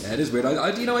 Way. Yeah, it is weird.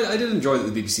 I did enjoy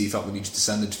that the BBC felt the need to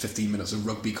descend into 15 minutes of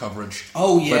rugby coverage.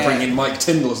 Oh yeah. By bringing in Mike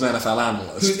Tyndall as an NFL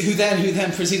analyst, who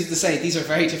then proceeded to say these are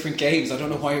very different games. I don't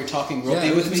know why you're talking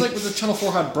rugby with me. It was like with the Channel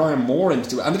 4 had Brian Moore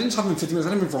into it, and they didn't have him in 15 minutes.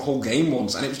 They had him for a whole game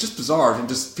once, and it was just bizarre. And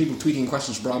just people tweeting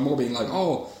questions for Brian Moore, being like,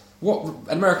 "Oh, what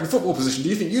an American football position do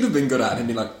you think you'd have been good at?" And he'd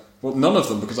be like, "Well, none of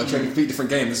them, because I trained a completely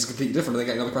different game. This is completely different." And they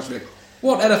get another question like,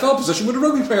 "What NFL position would a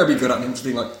rugby player be good at?" And him just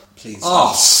being like, "Please,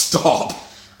 stop."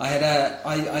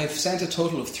 I've sent a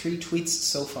total of 3 tweets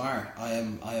so far. I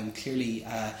am clearly,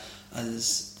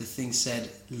 as the thing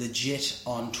said, legit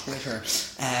on Twitter,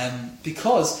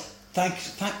 because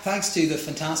thanks to the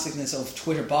fantasticness of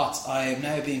Twitter bots, I am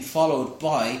now being followed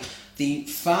by the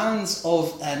fans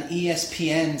of an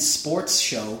ESPN sports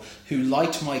show who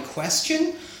liked my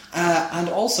question, and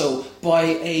also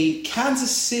by a Kansas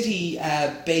City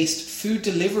based food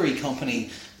delivery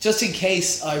company, just in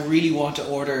case I really want to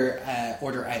order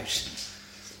out.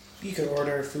 You could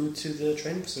order food to the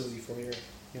training facility for your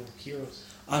heroes.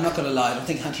 I'm not going to lie, I don't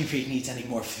think Andy Reid needs any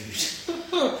more food.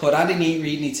 What Andy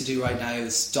Reid needs to do right now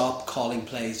is stop calling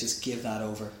plays, just give that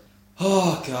over.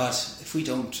 Oh God, if we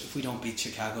don't beat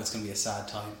Chicago, it's going to be a sad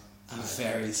time. A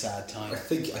very sad time. I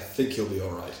think he'll be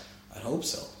alright. I hope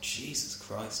so. Jesus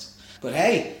Christ. But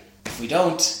hey, if we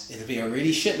don't, it'll be a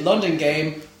really shit London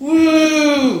game.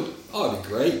 Woo! Oh, it'd be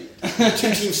great.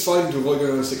 2 teams fighting to avoid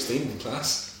going on 16 in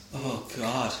class. Oh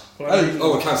God.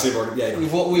 I can't say about it. Yeah,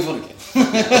 we've won again.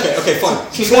 okay,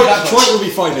 fine. Detroit will be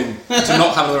fighting to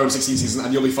not have another 16 season,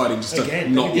 and you'll be fighting just to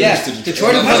again, not lose to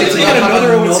Detroit. Imagine they had another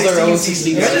 0-16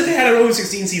 season. Imagine season. they had an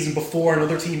 0-16 season before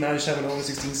another team managed to have an 0-16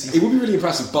 season. It would be really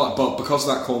impressive, but because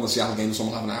of that call in the Seattle game,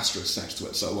 someone will have an asterisk next to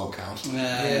it, so it won't count.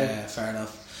 Yeah, fair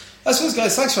enough. I suppose,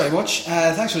 guys, thanks very much.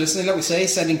 Thanks for listening. Like we say,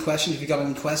 send in questions if you've got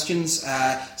any questions,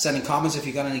 send in comments if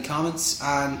you've got any comments,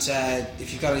 and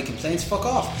if you've got any complaints, fuck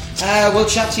off. We'll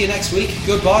chat to you next week.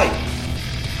 Goodbye.